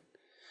been.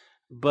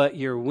 But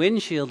your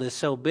windshield is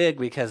so big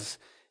because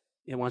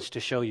it wants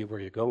to show you where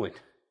you're going.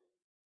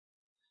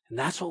 And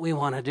that's what we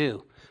want to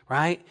do,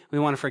 right? We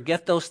want to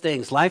forget those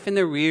things. Life in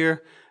the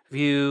rear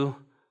view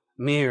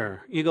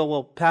mirror. You go,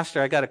 well,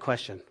 Pastor, I got a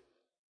question.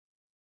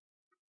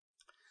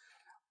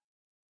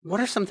 What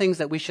are some things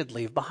that we should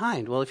leave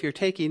behind? Well, if you're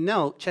taking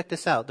note, check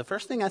this out. The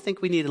first thing I think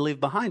we need to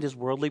leave behind is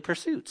worldly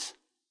pursuits.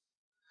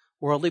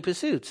 Worldly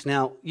pursuits.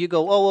 Now, you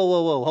go,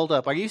 whoa, hold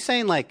up. Are you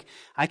saying like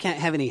I can't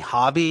have any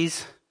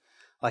hobbies?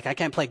 Like I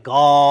can't play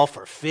golf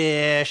or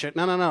fish?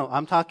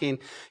 No.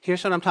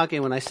 Here's what I'm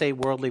talking when I say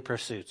worldly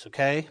pursuits,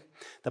 okay?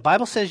 The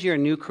Bible says you're a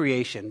new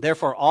creation.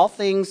 Therefore, all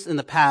things in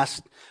the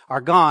past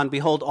are gone.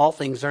 Behold, all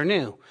things are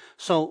new.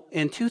 So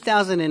in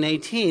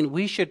 2018,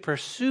 we should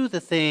pursue the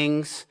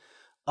things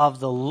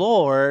of the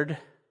Lord,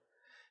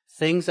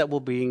 things that will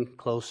bring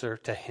closer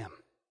to Him.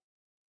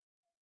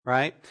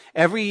 Right?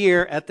 Every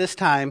year at this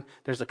time,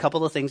 there's a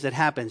couple of things that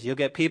happens. You'll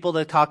get people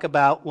that talk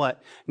about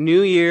what?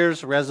 New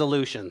Year's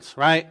resolutions,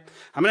 right?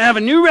 I'm going to have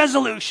a new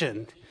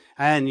resolution.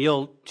 And at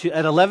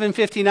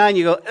 11:59,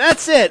 you go,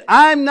 that's it.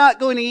 I'm not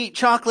going to eat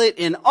chocolate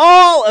in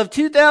all of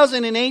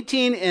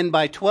 2018. And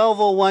by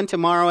 12:01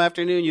 tomorrow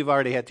afternoon, you've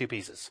already had 2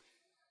 pieces.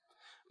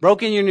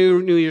 Broken your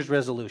New Year's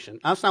resolution.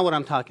 That's not what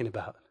I'm talking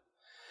about.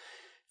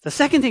 The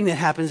second thing that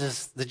happens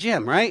is the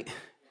gym, right?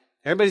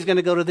 Everybody's going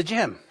to go to the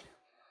gym.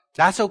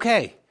 That's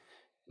okay.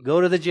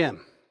 Go to the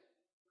gym.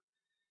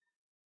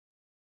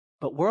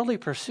 But worldly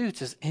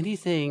pursuits is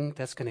anything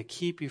that's going to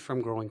keep you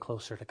from growing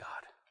closer to God.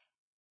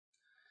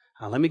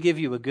 Let me give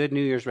you a good New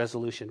Year's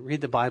resolution.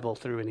 Read the Bible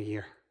through in a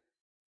year.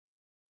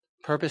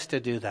 Purpose to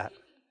do that.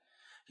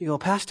 You go,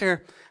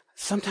 Pastor,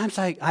 sometimes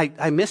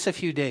I miss a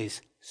few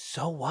days.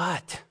 So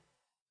what?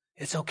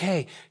 It's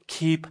okay.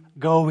 Keep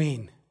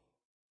going.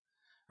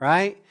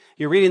 Right?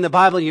 You're reading the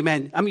Bible,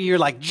 you're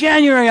like,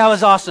 January, I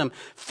was awesome.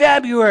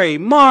 February,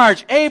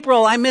 March,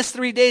 April, I missed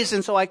 3 days,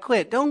 and so I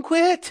quit. Don't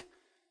quit.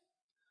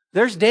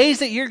 There's days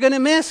that you're going to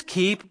miss.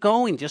 Keep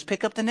going. Just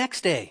pick up the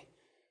next day.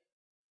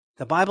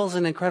 The Bible's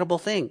an incredible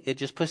thing. It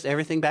just puts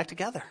everything back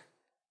together.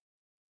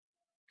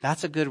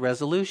 That's a good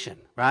resolution,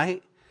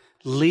 right?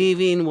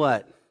 Leaving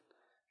what?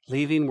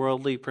 Leaving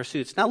worldly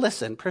pursuits. Now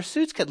listen,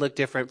 pursuits could look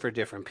different for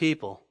different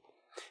people.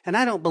 And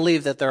I don't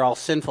believe that they're all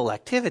sinful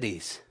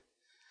activities.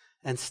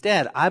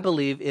 Instead, I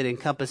believe it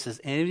encompasses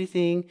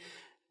anything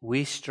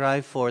we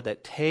strive for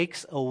that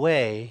takes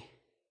away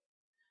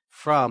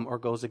from or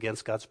goes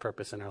against God's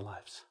purpose in our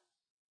lives.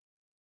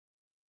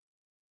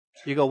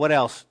 You go, what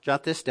else?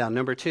 Jot this down.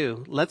 Number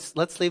 2,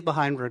 let's leave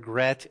behind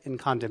regret and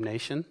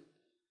condemnation.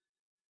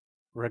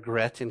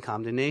 Regret and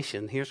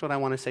condemnation. Here's what I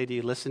want to say to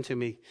you. Listen to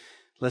me.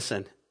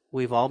 Listen,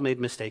 we've all made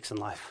mistakes in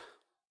life.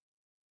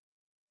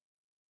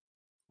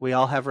 We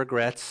all have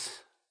regrets,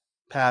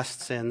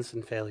 past sins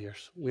and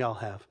failures. We all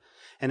have.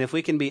 And if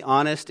we can be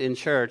honest in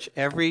church,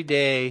 every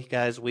day,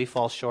 guys, we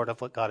fall short of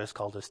what God has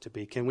called us to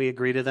be. Can we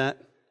agree to that?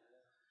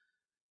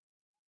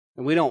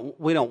 And we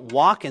don't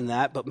walk in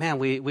that, but man,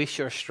 we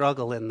sure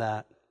struggle in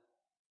that.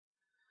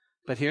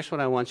 But here's what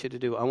I want you to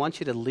do. I want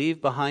you to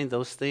leave behind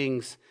those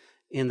things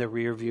in the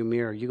rearview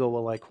mirror. You go,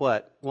 well, like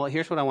what? Well,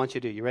 here's what I want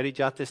you to do. You ready?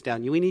 Jot this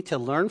down. We need to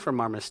learn from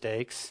our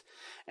mistakes,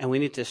 and we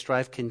need to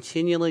strive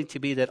continually to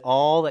be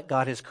all that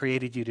God has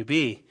created you to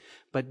be.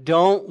 But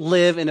don't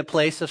live in a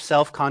place of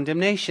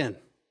self-condemnation.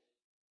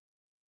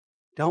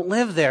 Don't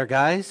live there,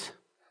 guys.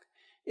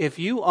 If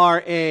you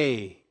are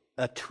a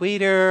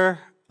tweeter,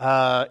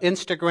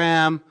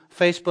 Instagram,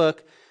 Facebook,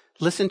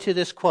 listen to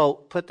this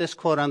quote. Put this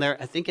quote on there.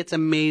 I think it's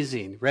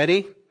amazing.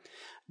 Ready?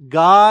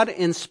 God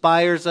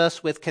inspires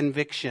us with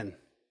conviction.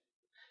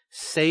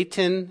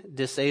 Satan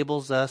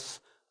disables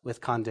us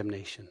with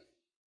condemnation.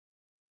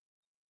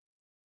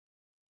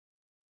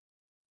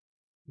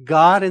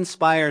 God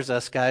inspires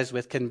us, guys,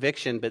 with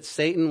conviction, but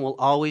Satan will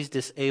always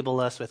disable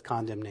us with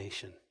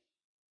condemnation.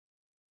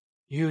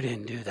 You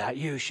didn't do that.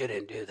 You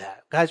shouldn't do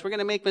that. Guys, we're going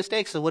to make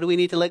mistakes, so what do we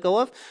need to let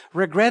go of?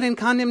 Regret and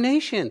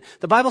condemnation.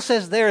 The Bible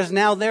says there is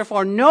now,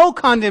 therefore, no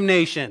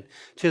condemnation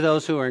to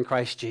those who are in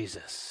Christ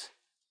Jesus.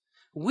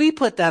 We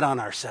put that on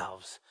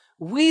ourselves.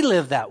 We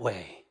live that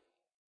way.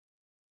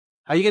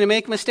 Are you going to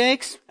make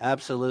mistakes?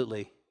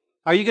 Absolutely.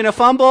 Are you going to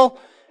fumble?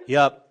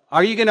 Yep.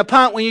 Are you going to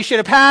punt when you should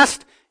have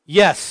passed?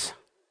 Yes.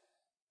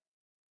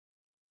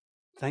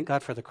 Thank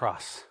God for the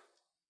cross.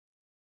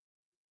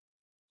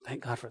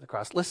 Thank God for the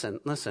cross.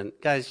 Listen,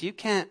 guys, you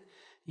can't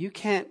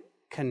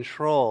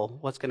control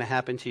what's going to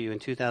happen to you in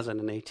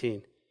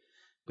 2018,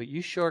 but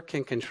you sure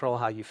can control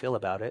how you feel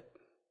about it.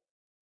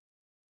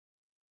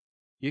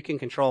 You can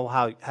control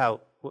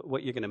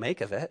what you're going to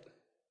make of it.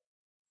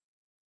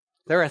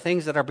 There are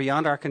things that are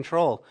beyond our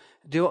control.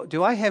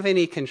 Do I have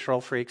any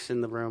control freaks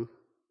in the room?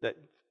 That,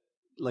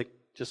 like,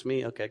 just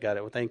me? Okay, got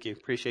it. Well, thank you.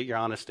 Appreciate your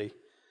honesty.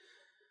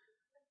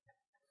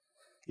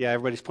 Yeah,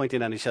 everybody's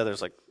pointing at each other.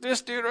 It's like,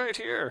 this dude right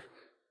here.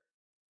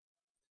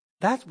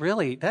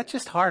 That's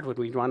just hard when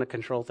we want to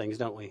control things,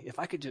 don't we? If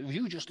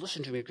you just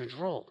listen to me,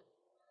 control.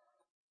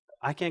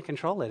 I can't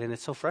control it, and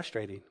it's so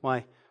frustrating.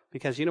 Why?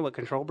 Because you know what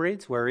control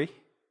breeds? Worry.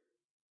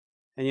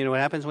 And you know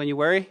what happens when you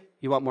worry?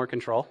 You want more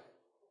control.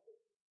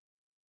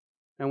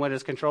 And what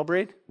does control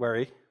breed?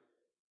 Worry.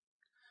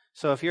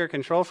 So if you're a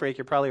control freak,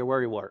 you're probably a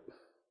worrywart.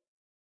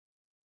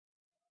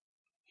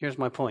 Here's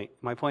my point.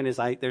 My point is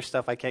there's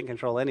stuff I can't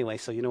control anyway,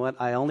 so you know what?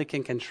 I only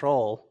can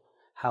control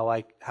how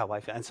I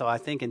feel. And so I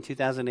think in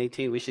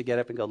 2018 we should get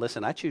up and go,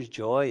 listen, I choose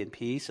joy and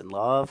peace and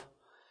love.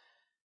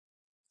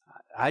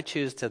 I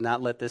choose to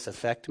not let this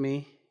affect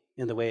me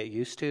in the way it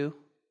used to.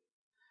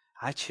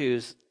 I'm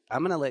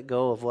going to let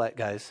go of what,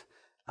 guys?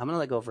 I'm going to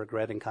let go of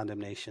regret and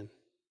condemnation.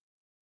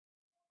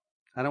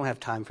 I don't have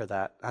time for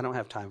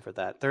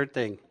that. Third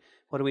thing,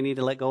 what do we need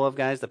to let go of,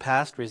 guys? The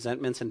past,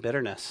 resentments, and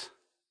bitterness.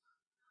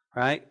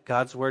 Right?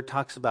 God's word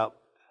talks about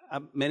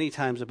many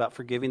times about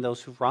forgiving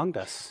those who've wronged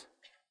us.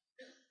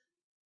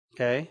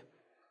 Okay?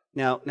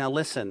 Now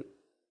listen.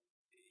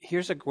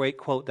 Here's a great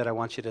quote that I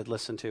want you to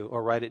listen to,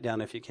 or write it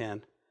down if you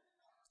can.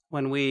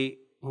 When we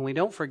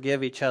don't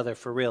forgive each other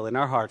for real in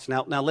our hearts.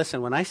 Now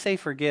listen, when I say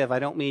forgive, I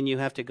don't mean you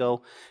have to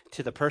go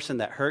to the person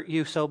that hurt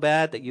you so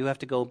bad that you have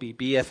to go be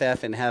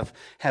BFF and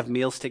have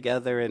meals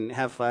together and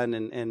have fun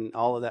and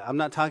all of that. I'm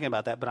not talking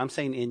about that, but I'm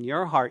saying in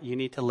your heart you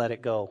need to let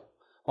it go.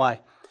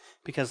 Why?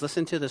 Because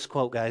listen to this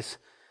quote, guys.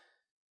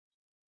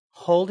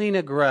 Holding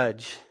a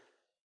grudge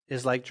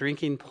is like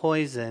drinking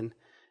poison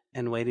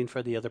and waiting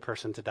for the other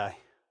person to die.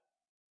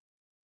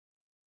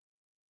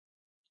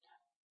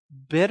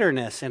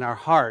 Bitterness in our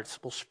hearts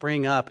will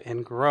spring up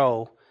and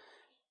grow,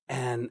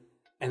 and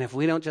if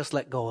we don't just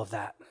let go of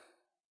that,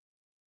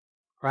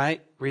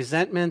 right?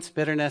 Resentments,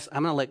 bitterness,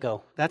 I'm going to let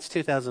go. That's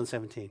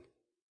 2017.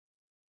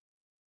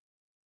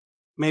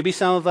 Maybe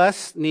some of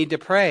us need to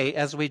pray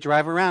as we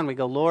drive around. We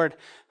go, Lord,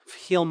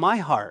 heal my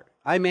heart.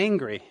 I'm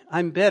angry.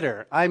 I'm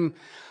bitter. I'm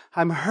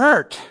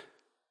hurt.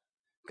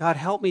 God,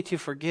 help me to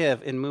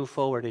forgive and move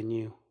forward in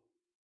you.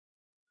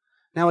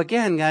 Now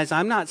again, guys,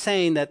 I'm not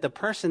saying that the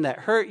person that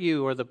hurt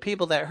you or the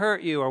people that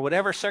hurt you or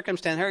whatever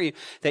circumstance hurt you,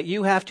 that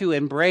you have to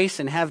embrace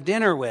and have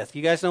dinner with.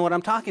 You guys know what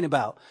I'm talking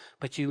about.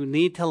 But you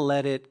need to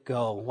let it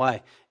go.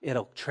 Why?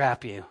 It'll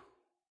trap you.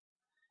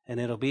 And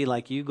it'll be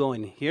like you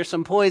going, here's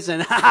some poison,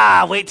 ha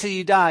ha, wait till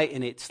you die.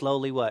 And it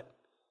slowly what?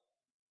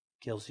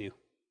 Kills you.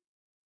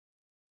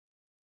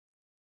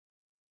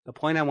 The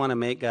point I want to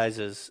make, guys,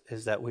 is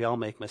that we all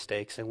make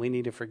mistakes and we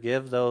need to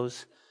forgive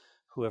those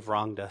who have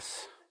wronged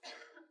us.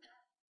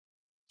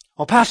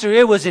 Oh, Pastor,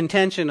 it was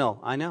intentional.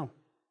 I know.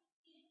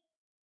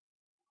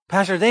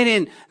 Pastor, they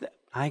didn't.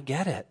 I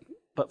get it.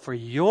 But for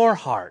your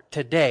heart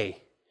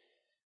today,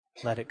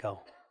 let it go.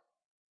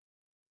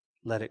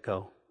 Let it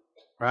go.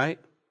 Right?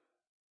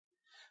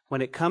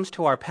 When it comes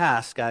to our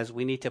past, guys,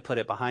 we need to put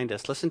it behind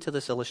us. Listen to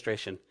this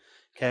illustration.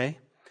 Okay?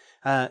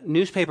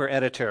 Newspaper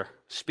editor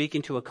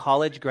speaking to a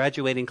college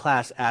graduating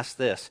class asked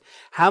this: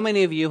 how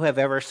many of you have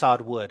ever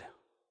sawed wood?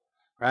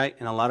 Right?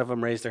 And a lot of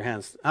them raised their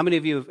hands. How many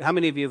of you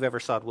have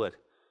ever sawed wood?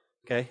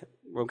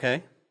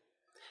 Okay.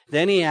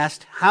 Then he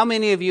asked, how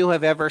many of you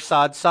have ever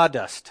sawed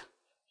sawdust?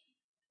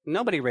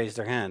 Nobody raised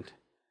their hand.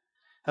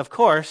 Of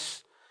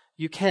course,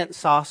 you can't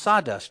saw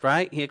sawdust,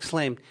 right? He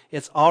exclaimed,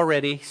 it's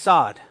already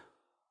sawed.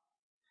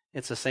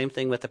 It's the same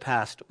thing with the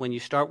past. When you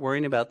start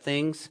worrying about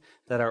things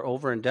that are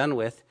over and done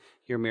with,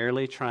 you're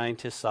merely trying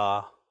to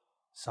saw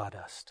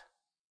sawdust.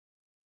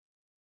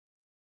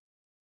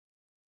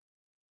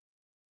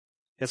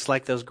 It's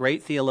like those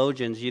great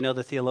theologians. You know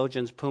the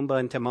theologians Pumbaa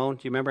and Timon?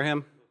 Do you remember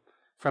him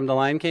from The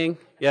Lion King?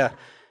 Yeah.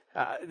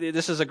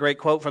 This is a great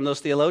quote from those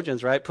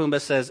theologians, right?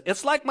 Pumbaa says,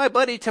 it's like my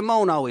buddy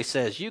Timon always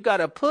says, you got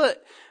to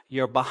put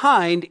your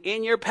behind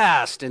in your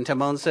past. And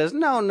Timon says,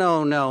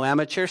 no,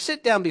 amateur,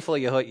 sit down before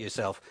you hurt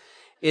yourself.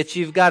 It's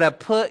you've got to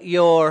put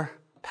your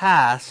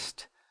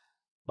past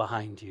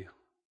behind you.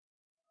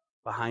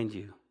 Behind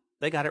you.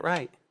 They got it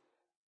right.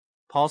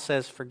 Paul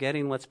says,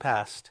 forgetting what's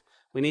past.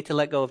 We need to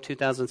let go of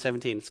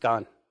 2017. It's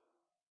gone.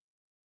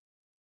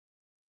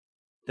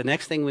 The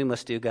next thing we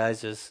must do,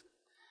 guys, is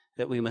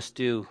that we must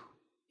do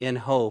in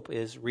hope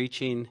is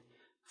reaching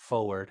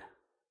forward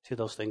to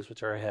those things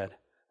which are ahead.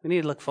 We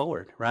need to look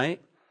forward, right?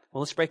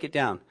 Well, let's break it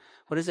down.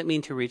 What does it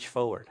mean to reach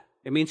forward?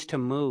 It means to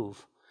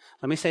move.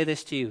 Let me say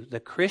this to you. The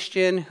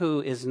Christian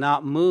who is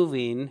not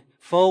moving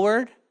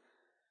forward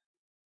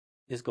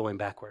is going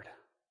backward.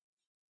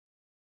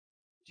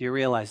 Do you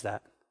realize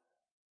that?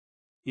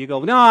 You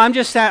go, no, I'm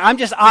just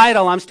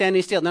idle. I'm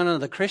standing still. No.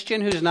 The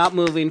Christian who's not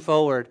moving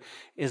forward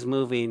is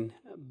moving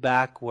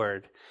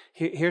backward.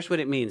 Here's what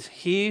it means.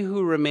 He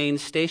who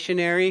remains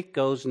stationary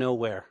goes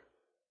nowhere.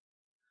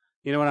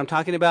 You know what I'm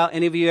talking about?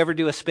 Any of you ever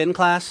do a spin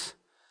class?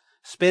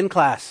 Spin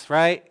class,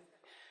 right?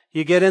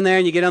 You get in there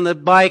and you get on the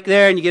bike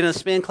there and you get in a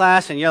spin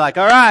class and you're like,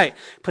 all right,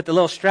 put the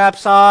little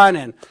straps on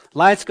and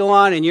lights go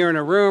on and you're in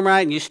a room,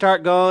 right? And you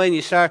start going,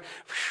 and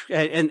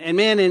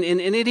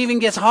it even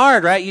gets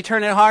hard, right? You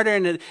turn it harder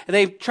and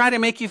they try to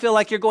make you feel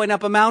like you're going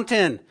up a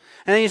mountain.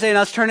 And then you say,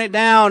 let's turn it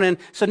down. And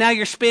so now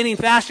you're spinning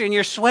faster and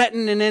you're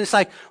sweating. And then it's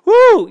like,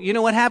 whoo, you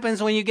know what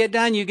happens when you get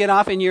done? You get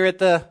off and you're at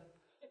the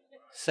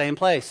same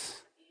place.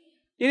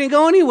 You didn't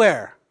go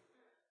anywhere.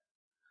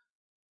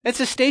 It's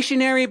a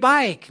stationary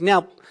bike.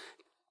 Now,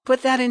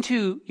 put that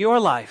into your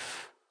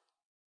life.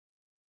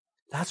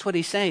 That's what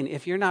he's saying.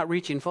 If you're not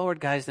reaching forward,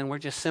 guys, then we're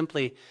just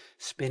simply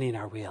spinning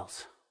our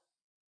wheels.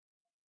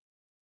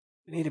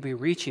 We need to be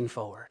reaching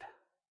forward.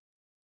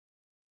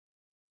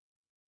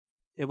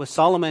 It was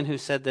Solomon who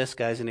said this,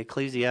 guys, in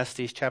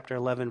Ecclesiastes chapter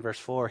 11, verse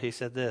 4. He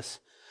said this: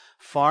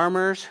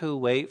 farmers who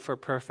wait for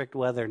perfect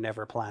weather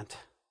never plant.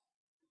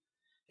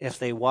 If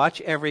they watch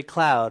every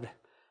cloud,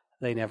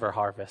 they never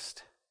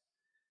harvest.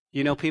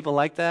 You know people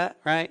like that,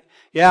 right?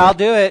 Yeah, I'll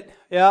do it.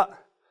 Yeah.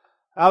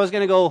 I was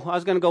going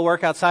to go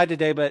work outside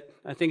today, but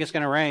I think it's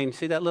going to rain.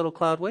 See that little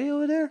cloud way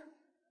over there?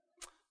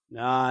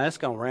 Nah, it's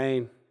going to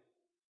rain.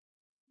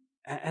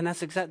 And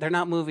that's they're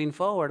not moving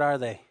forward, are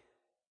they?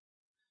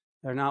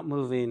 They're not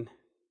moving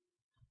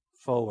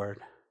forward.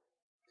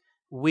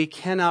 We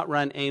cannot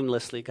run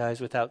aimlessly,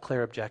 guys, without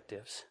clear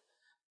objectives.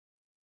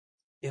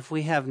 If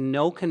we have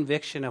no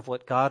conviction of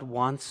what God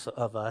wants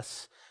of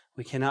us,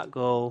 we cannot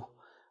go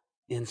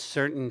in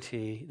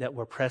certainty that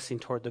we're pressing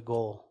toward the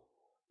goal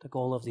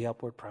of the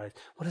upward prize.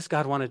 What does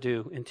God want to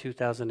do in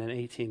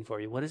 2018 for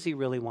you? What does He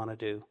really want to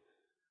do?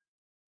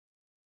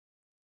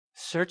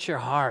 Search your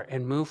heart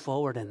and move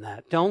forward in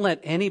that. Don't let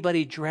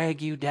anybody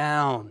drag you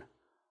down.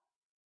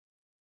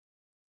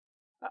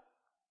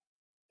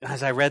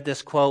 As I read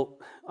this quote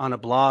on a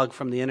blog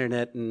from the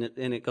internet, and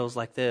it goes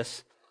like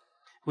this: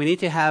 we need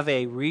to have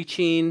a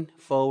reaching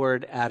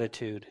forward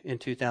attitude in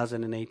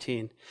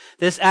 2018.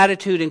 This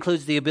attitude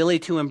includes the ability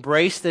to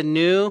embrace the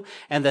new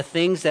and the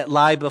things that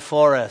lie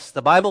before us.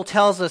 The Bible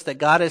tells us that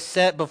God has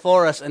set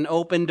before us an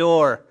open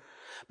door,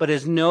 but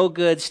it's no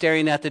good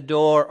staring at the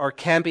door or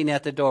camping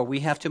at the door. We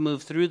have to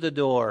move through the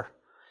door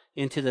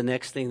into the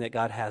next thing that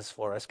God has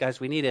for us. Guys,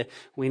 we need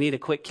to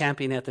quit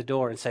camping at the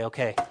door and say,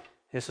 okay,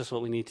 this is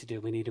what we need to do.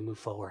 We need to move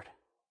forward.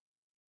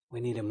 We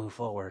need to move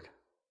forward.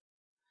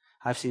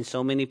 I've seen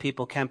so many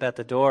people camp at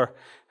the door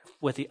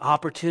with the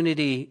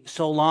opportunity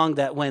so long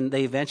that when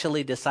they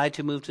eventually decide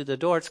to move to the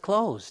door, it's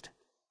closed.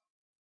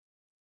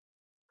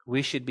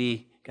 We should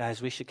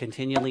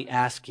continually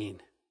asking,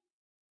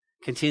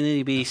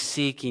 Continually be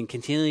seeking,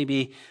 continually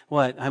be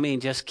what?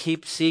 Just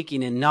keep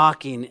seeking and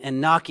knocking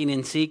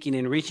and seeking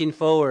and reaching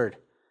forward.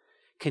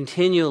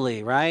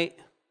 Continually, right?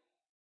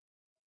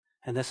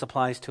 And this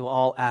applies to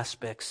all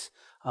aspects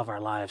of our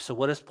lives. So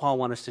what does Paul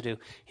want us to do?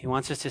 He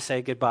wants us to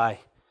say goodbye.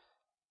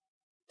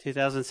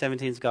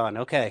 2017's gone.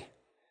 Okay.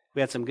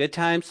 We had some good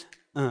times.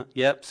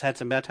 Yep. Had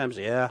some bad times.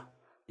 Yeah.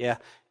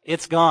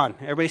 It's gone.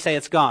 Everybody say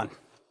it's gone.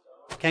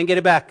 Can't get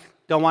it back.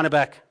 Don't want it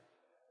back.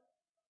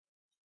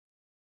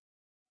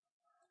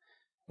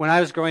 When I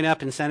was growing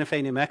up in Santa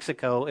Fe, New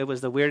Mexico, it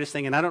was the weirdest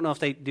thing, and I don't know if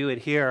they do it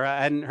here.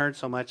 I hadn't heard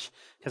so much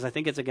because I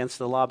think it's against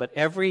the law, but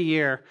every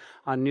year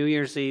on New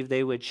Year's Eve,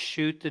 they would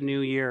shoot the new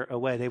year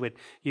away.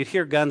 You'd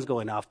hear guns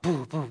going off.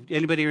 Boom, boom.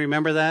 Anybody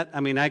remember that?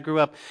 I grew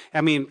up,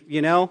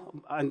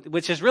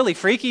 which is really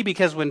freaky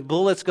because when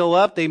bullets go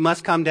up, they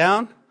must come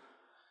down,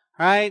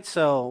 right?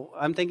 So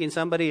I'm thinking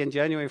somebody in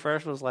January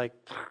 1st was like,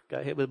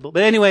 got hit with a bullet.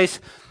 But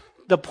anyways,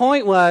 the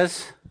point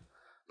was,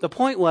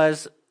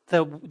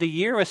 the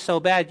year was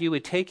so bad, you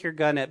would take your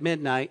gun at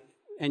midnight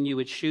and you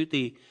would shoot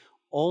the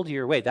old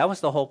year away. That was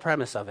the whole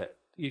premise of it.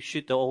 You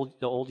shoot the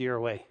old year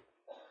away.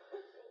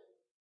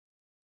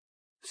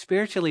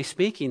 Spiritually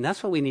speaking,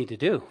 that's what we need to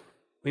do.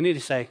 We need to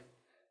say,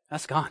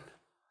 that's gone.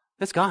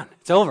 It's gone.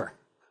 It's over.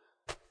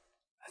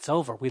 It's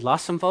over. We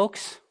lost some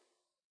folks.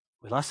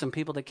 We lost some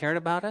people that cared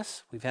about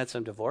us. We've had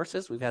some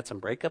divorces. We've had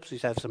some breakups.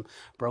 We've had some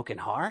broken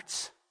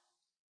hearts.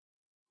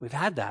 We've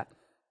had that,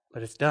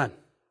 but it's done.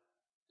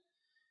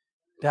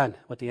 Done.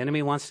 What the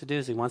enemy wants to do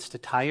is he wants to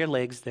tie your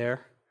legs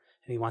there,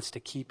 and he wants to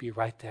keep you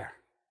right there.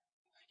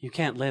 You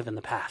can't live in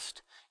the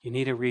past. You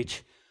need to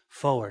reach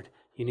forward.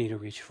 You need to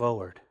reach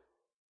forward.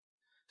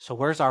 So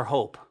where's our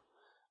hope?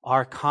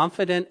 Our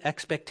confident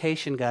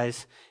expectation,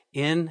 guys,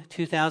 in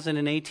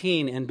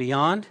 2018 and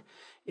beyond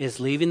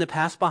is leaving the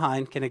past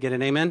behind. Can I get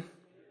an amen?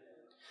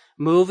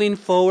 Moving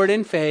forward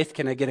in faith.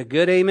 Can I get a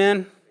good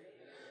amen?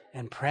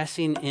 And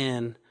pressing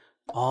in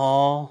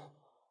all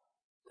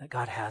that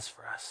God has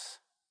for us.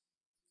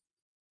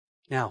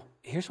 Now,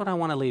 here's what I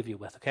want to leave you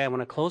with, okay? I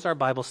want to close our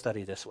Bible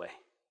study this way.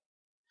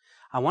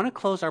 I want to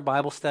close our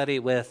Bible study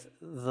with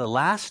the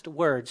last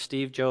words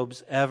Steve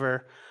Jobs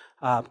ever,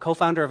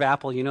 co-founder of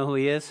Apple, you know who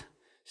he is?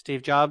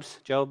 Steve Jobs,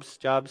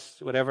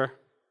 whatever.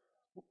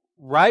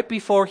 Right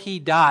before he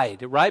died,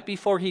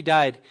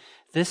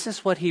 this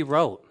is what he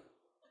wrote.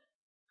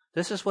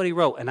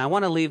 And I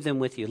want to leave them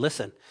with you.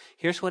 Listen,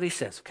 here's what he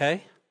says,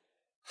 okay?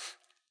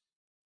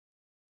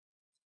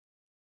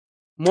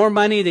 More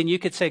money than you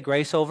could say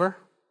grace over.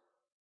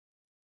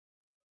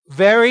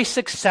 Very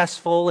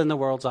successful in the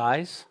world's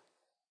eyes.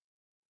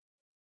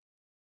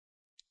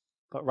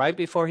 But right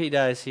before he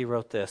dies, he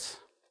wrote this.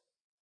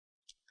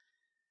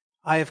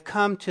 I have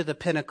come to the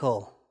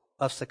pinnacle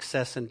of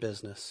success in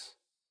business.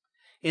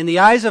 In the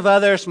eyes of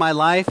others, my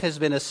life has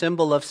been a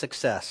symbol of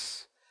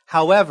success.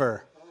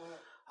 However,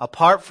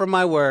 apart from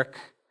my work,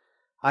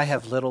 I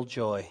have little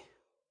joy.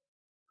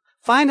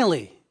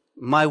 Finally,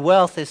 my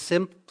wealth is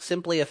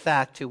simply a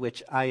fact to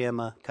which I am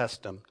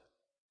accustomed.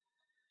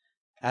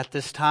 At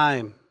this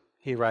time,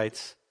 he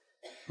writes,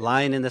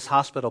 lying in this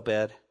hospital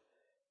bed,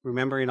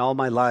 remembering all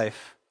my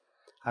life,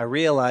 I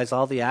realize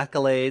all the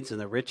accolades and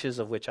the riches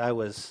of which I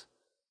was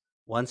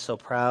once so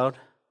proud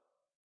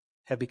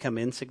have become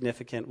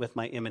insignificant with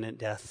my imminent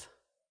death.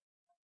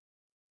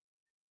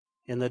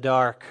 In the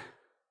dark,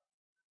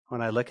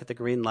 when I look at the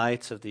green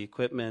lights of the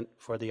equipment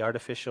for the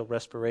artificial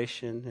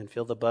respiration and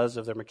feel the buzz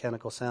of their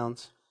mechanical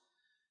sounds,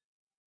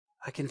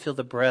 I can feel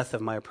the breath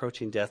of my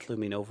approaching death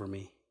looming over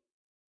me.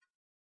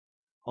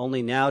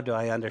 Only now do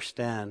I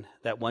understand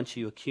that once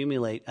you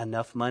accumulate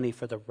enough money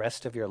for the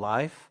rest of your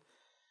life,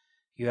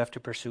 you have to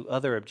pursue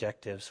other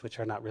objectives which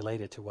are not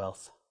related to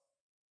wealth.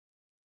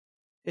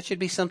 It should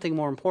be something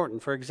more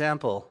important. For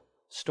example,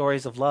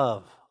 stories of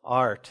love,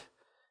 art,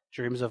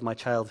 dreams of my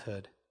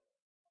childhood.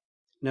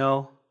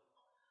 No,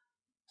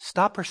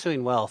 stop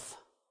pursuing wealth.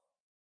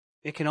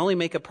 It can only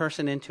make a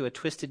person into a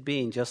twisted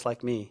being just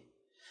like me.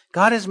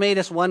 God has made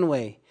us one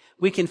way.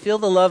 We can feel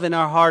the love in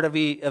our heart of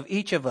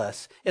each of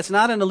us. It's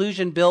not an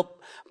illusion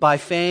built by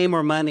fame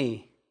or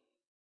money.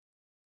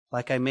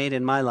 Like I made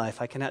in my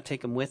life, I cannot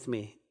take them with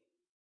me.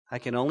 I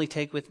can only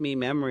take with me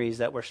memories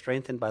that were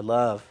strengthened by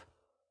love.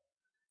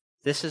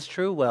 This is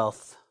true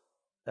wealth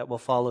that will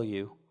follow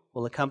you,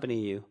 will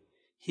accompany you.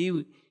 He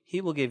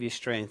will give you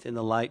strength in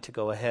the light to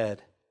go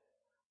ahead.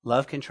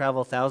 Love can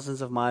travel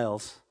thousands of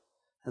miles,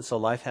 and so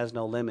life has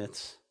no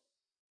limits.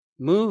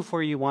 Move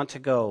where you want to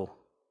go.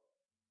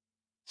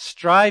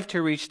 Strive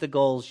to reach the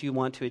goals you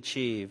want to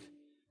achieve.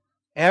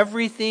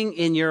 Everything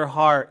in your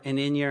heart and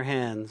in your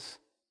hands.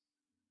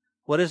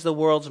 What is the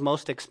world's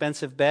most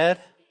expensive bed?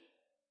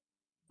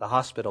 The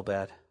hospital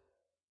bed.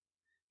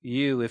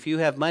 If you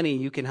have money,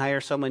 you can hire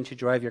someone to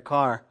drive your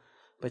car,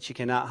 but you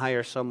cannot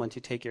hire someone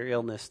to take your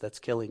illness that's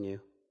killing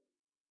you.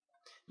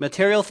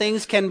 Material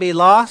things can be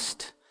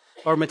lost,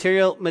 or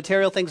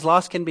material things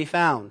lost can be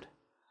found.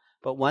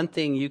 But one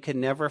thing you can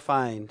never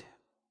find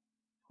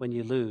when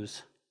you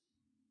lose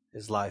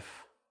is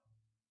life.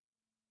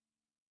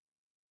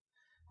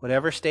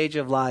 Whatever stage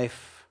of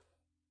life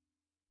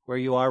where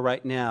you are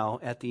right now,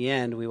 at the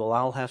end, we will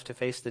all have to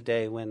face the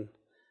day when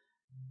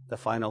the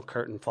final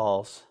curtain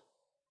falls.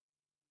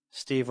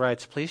 Steve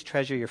writes, please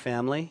treasure your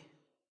family,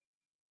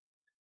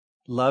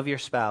 love your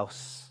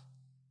spouse,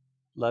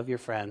 love your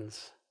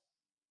friends,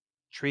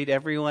 treat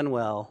everyone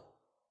well,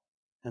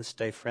 and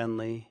stay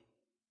friendly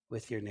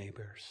with your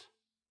neighbors.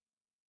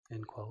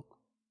 End quote.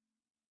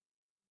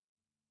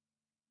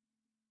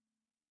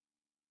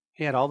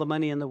 He had all the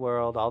money in the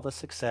world, all the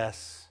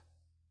success.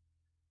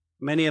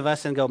 Many of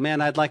us and go, man,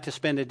 I'd like to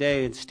spend a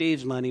day in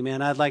Steve's money,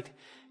 man.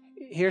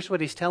 Here's what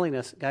he's telling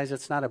us, guys,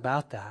 it's not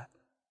about that.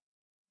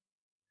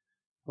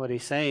 What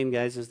he's saying,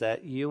 guys, is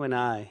that you and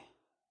I,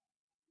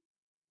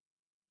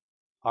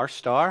 our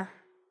star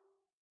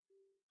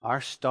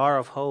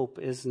of hope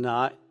is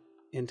not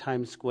in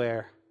Times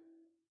Square.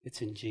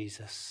 It's in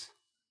Jesus.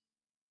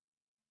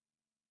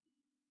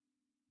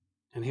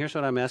 And here's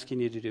what I'm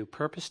asking you to do.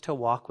 Purpose to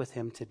walk with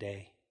him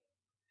today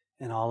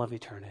and all of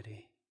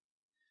eternity.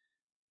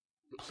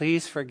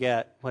 Please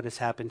forget what has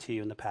happened to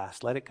you in the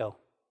past. Let it go.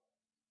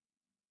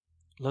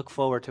 Look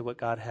forward to what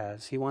God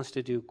has. He wants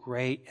to do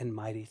great and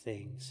mighty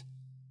things.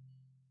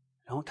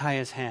 Don't tie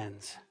his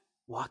hands.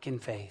 Walk in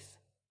faith.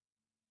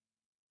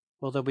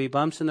 Will there be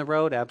bumps in the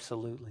road?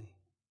 Absolutely.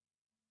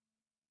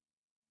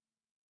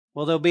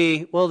 Will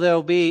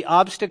there be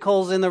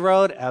obstacles in the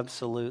road?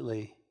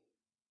 Absolutely.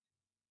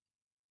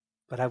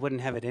 But I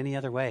wouldn't have it any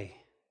other way.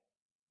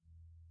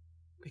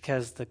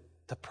 Because the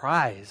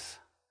prize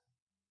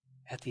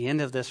at the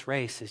end of this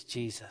race is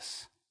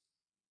Jesus.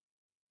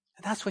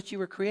 And that's what you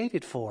were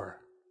created for.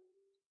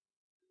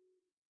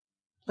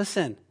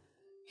 Listen,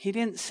 he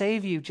didn't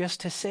save you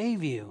just to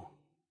save you.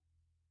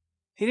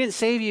 He didn't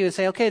save you and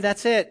say, okay,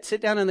 that's it.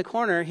 Sit down in the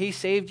corner. He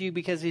saved you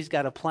because he's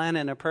got a plan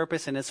and a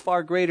purpose, and it's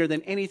far greater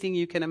than anything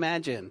you can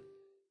imagine.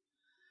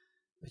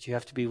 But you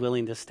have to be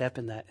willing to step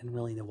in that and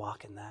willing to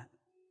walk in that.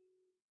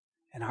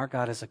 And our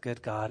God is a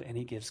good God, and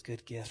he gives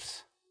good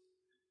gifts.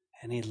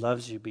 And he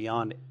loves you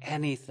beyond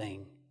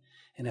anything.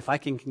 And if I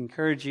can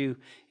encourage you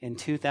in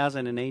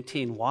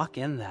 2018, walk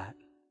in that.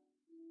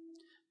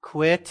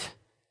 Quit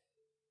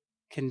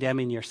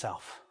condemning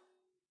yourself.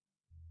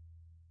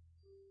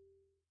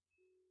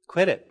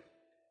 Quit it.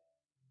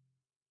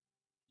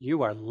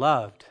 You are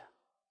loved.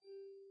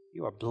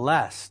 You are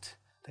blessed.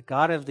 The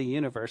God of the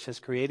universe has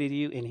created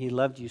you, and he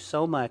loved you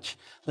so much.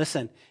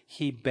 Listen,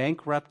 he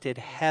bankrupted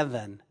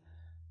heaven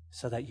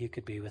so that you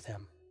could be with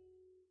him.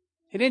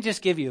 He didn't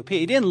just give you a peace.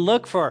 He didn't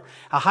look for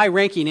a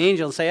high-ranking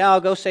angel and say, oh,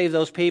 go save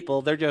those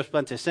people. They're just a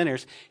bunch of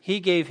sinners.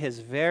 He gave his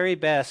very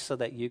best so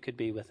that you could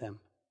be with him.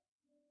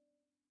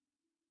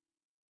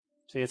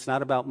 See, it's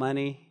not about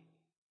money.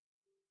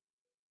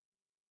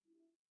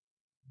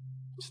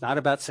 It's not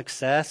about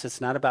success. It's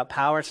not about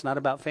power. It's not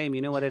about fame.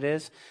 You know what it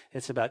is?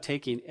 It's about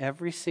taking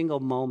every single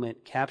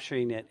moment,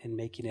 capturing it, and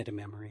making it a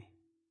memory.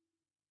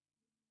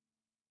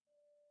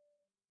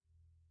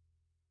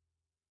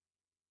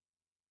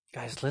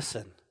 Guys,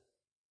 listen.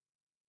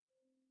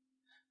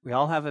 We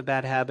all have a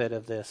bad habit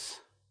of this.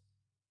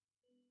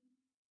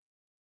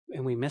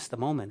 And we miss the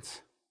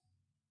moments.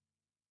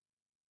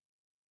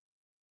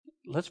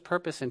 Let's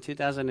purpose in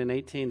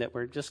 2018 that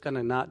we're just going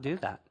to not do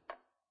that.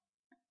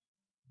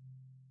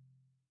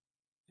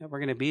 That we're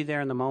going to be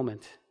there in the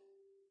moment.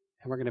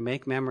 And we're going to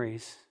make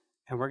memories.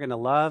 And we're going to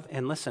love.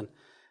 And listen,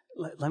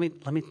 let me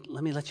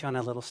let you on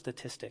a little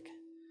statistic.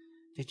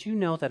 Did you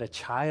know that a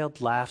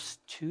child laughs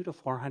 200 to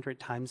 400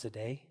 times a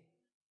day?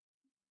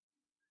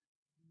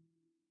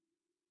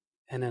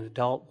 And an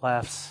adult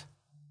laughs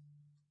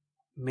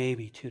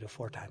maybe 2 to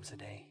 4 times a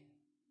day.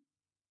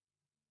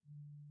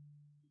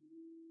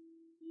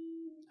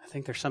 I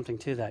think there's something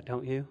to that,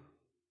 don't you?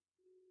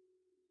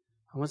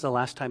 When was the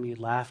last time you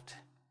laughed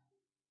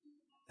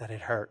that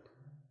it hurt?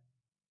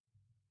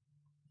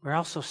 We're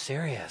all so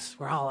serious.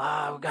 We're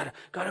all, we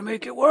gotta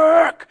make it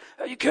work.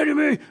 Are you kidding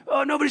me?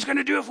 Oh, nobody's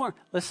gonna do it for me.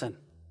 Listen,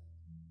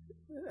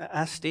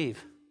 ask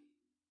Steve.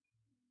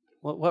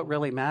 What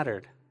really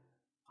mattered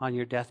on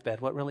your deathbed?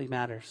 What really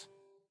matters?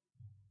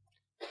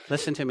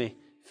 Listen to me.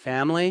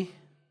 Family,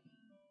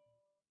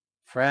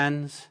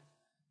 friends,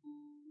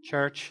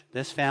 church,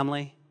 this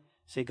family.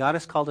 See, God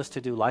has called us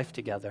to do life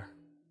together.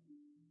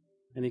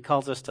 And he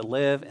calls us to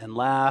live and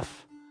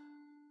laugh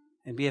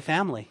and be a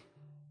family.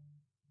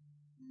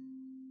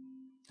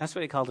 That's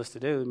what he called us to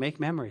do, make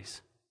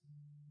memories.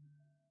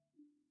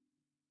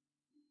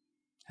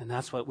 And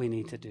that's what we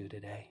need to do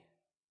today.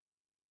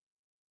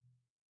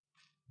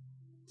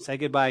 Say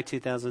goodbye,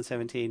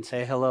 2017.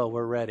 Say hello,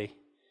 we're ready.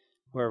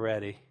 We're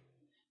ready.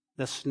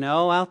 The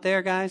snow out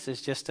there, guys,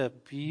 is just a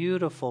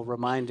beautiful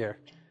reminder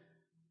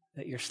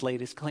that your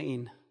slate is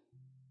clean.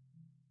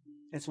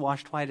 It's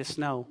washed white as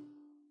snow.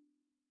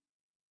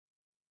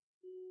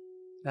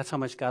 That's how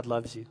much God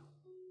loves you.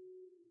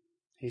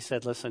 He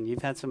said, listen,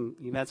 you've had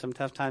some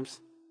tough times.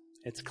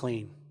 It's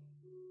clean.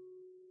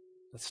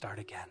 Let's start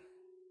again.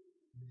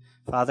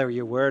 Father,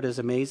 your word is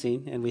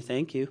amazing, and we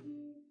thank you,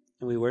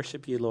 and we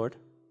worship you, Lord,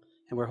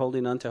 and we're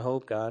holding on to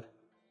hope, God.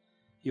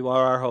 You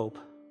are our hope.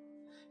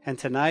 And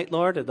tonight,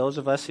 Lord, those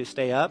of us who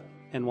stay up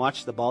and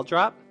watch the ball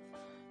drop,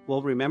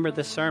 we'll remember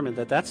this sermon,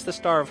 that's the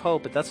star of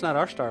hope, but that's not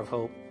our star of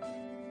hope.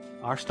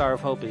 Our star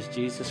of hope is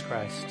Jesus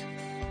Christ,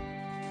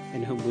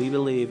 in whom we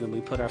believe and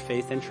we put our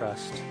faith and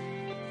trust.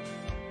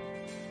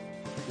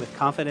 With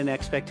confident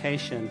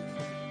expectation,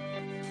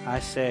 I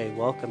say,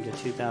 welcome to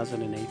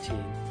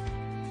 2018.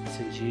 It's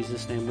in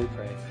Jesus' name we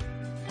pray.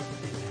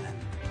 Amen.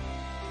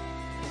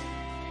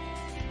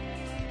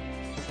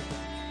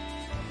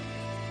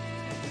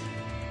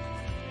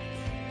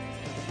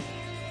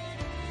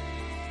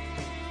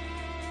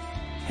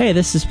 Hey,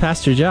 this is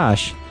Pastor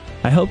Josh.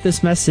 I hope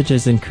this message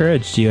has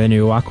encouraged you in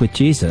your walk with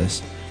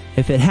Jesus.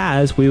 If it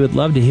has, we would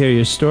love to hear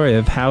your story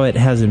of how it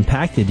has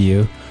impacted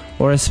you,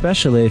 or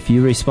especially if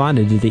you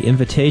responded to the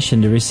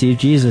invitation to receive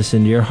Jesus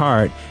into your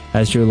heart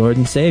as your Lord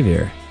and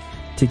Savior.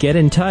 To get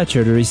in touch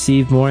or to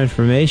receive more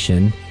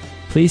information,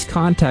 please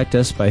contact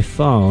us by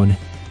phone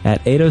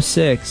at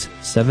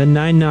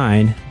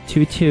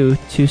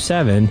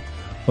 806-799-2227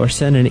 or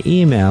send an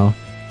email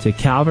to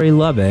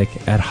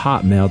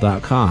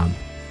calvarylubbock@hotmail.com.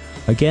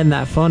 Again,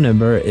 that phone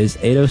number is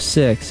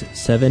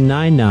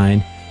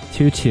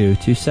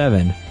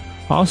 806-799-2227.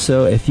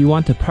 Also, if you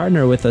want to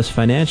partner with us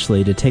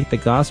financially to take the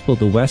gospel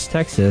to West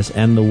Texas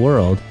and the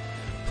world,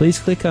 please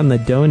click on the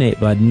donate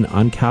button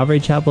on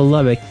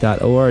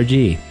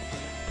calvarychapellubbock.org.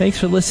 Thanks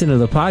for listening to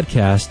the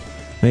podcast.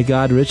 May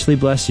God richly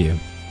bless you.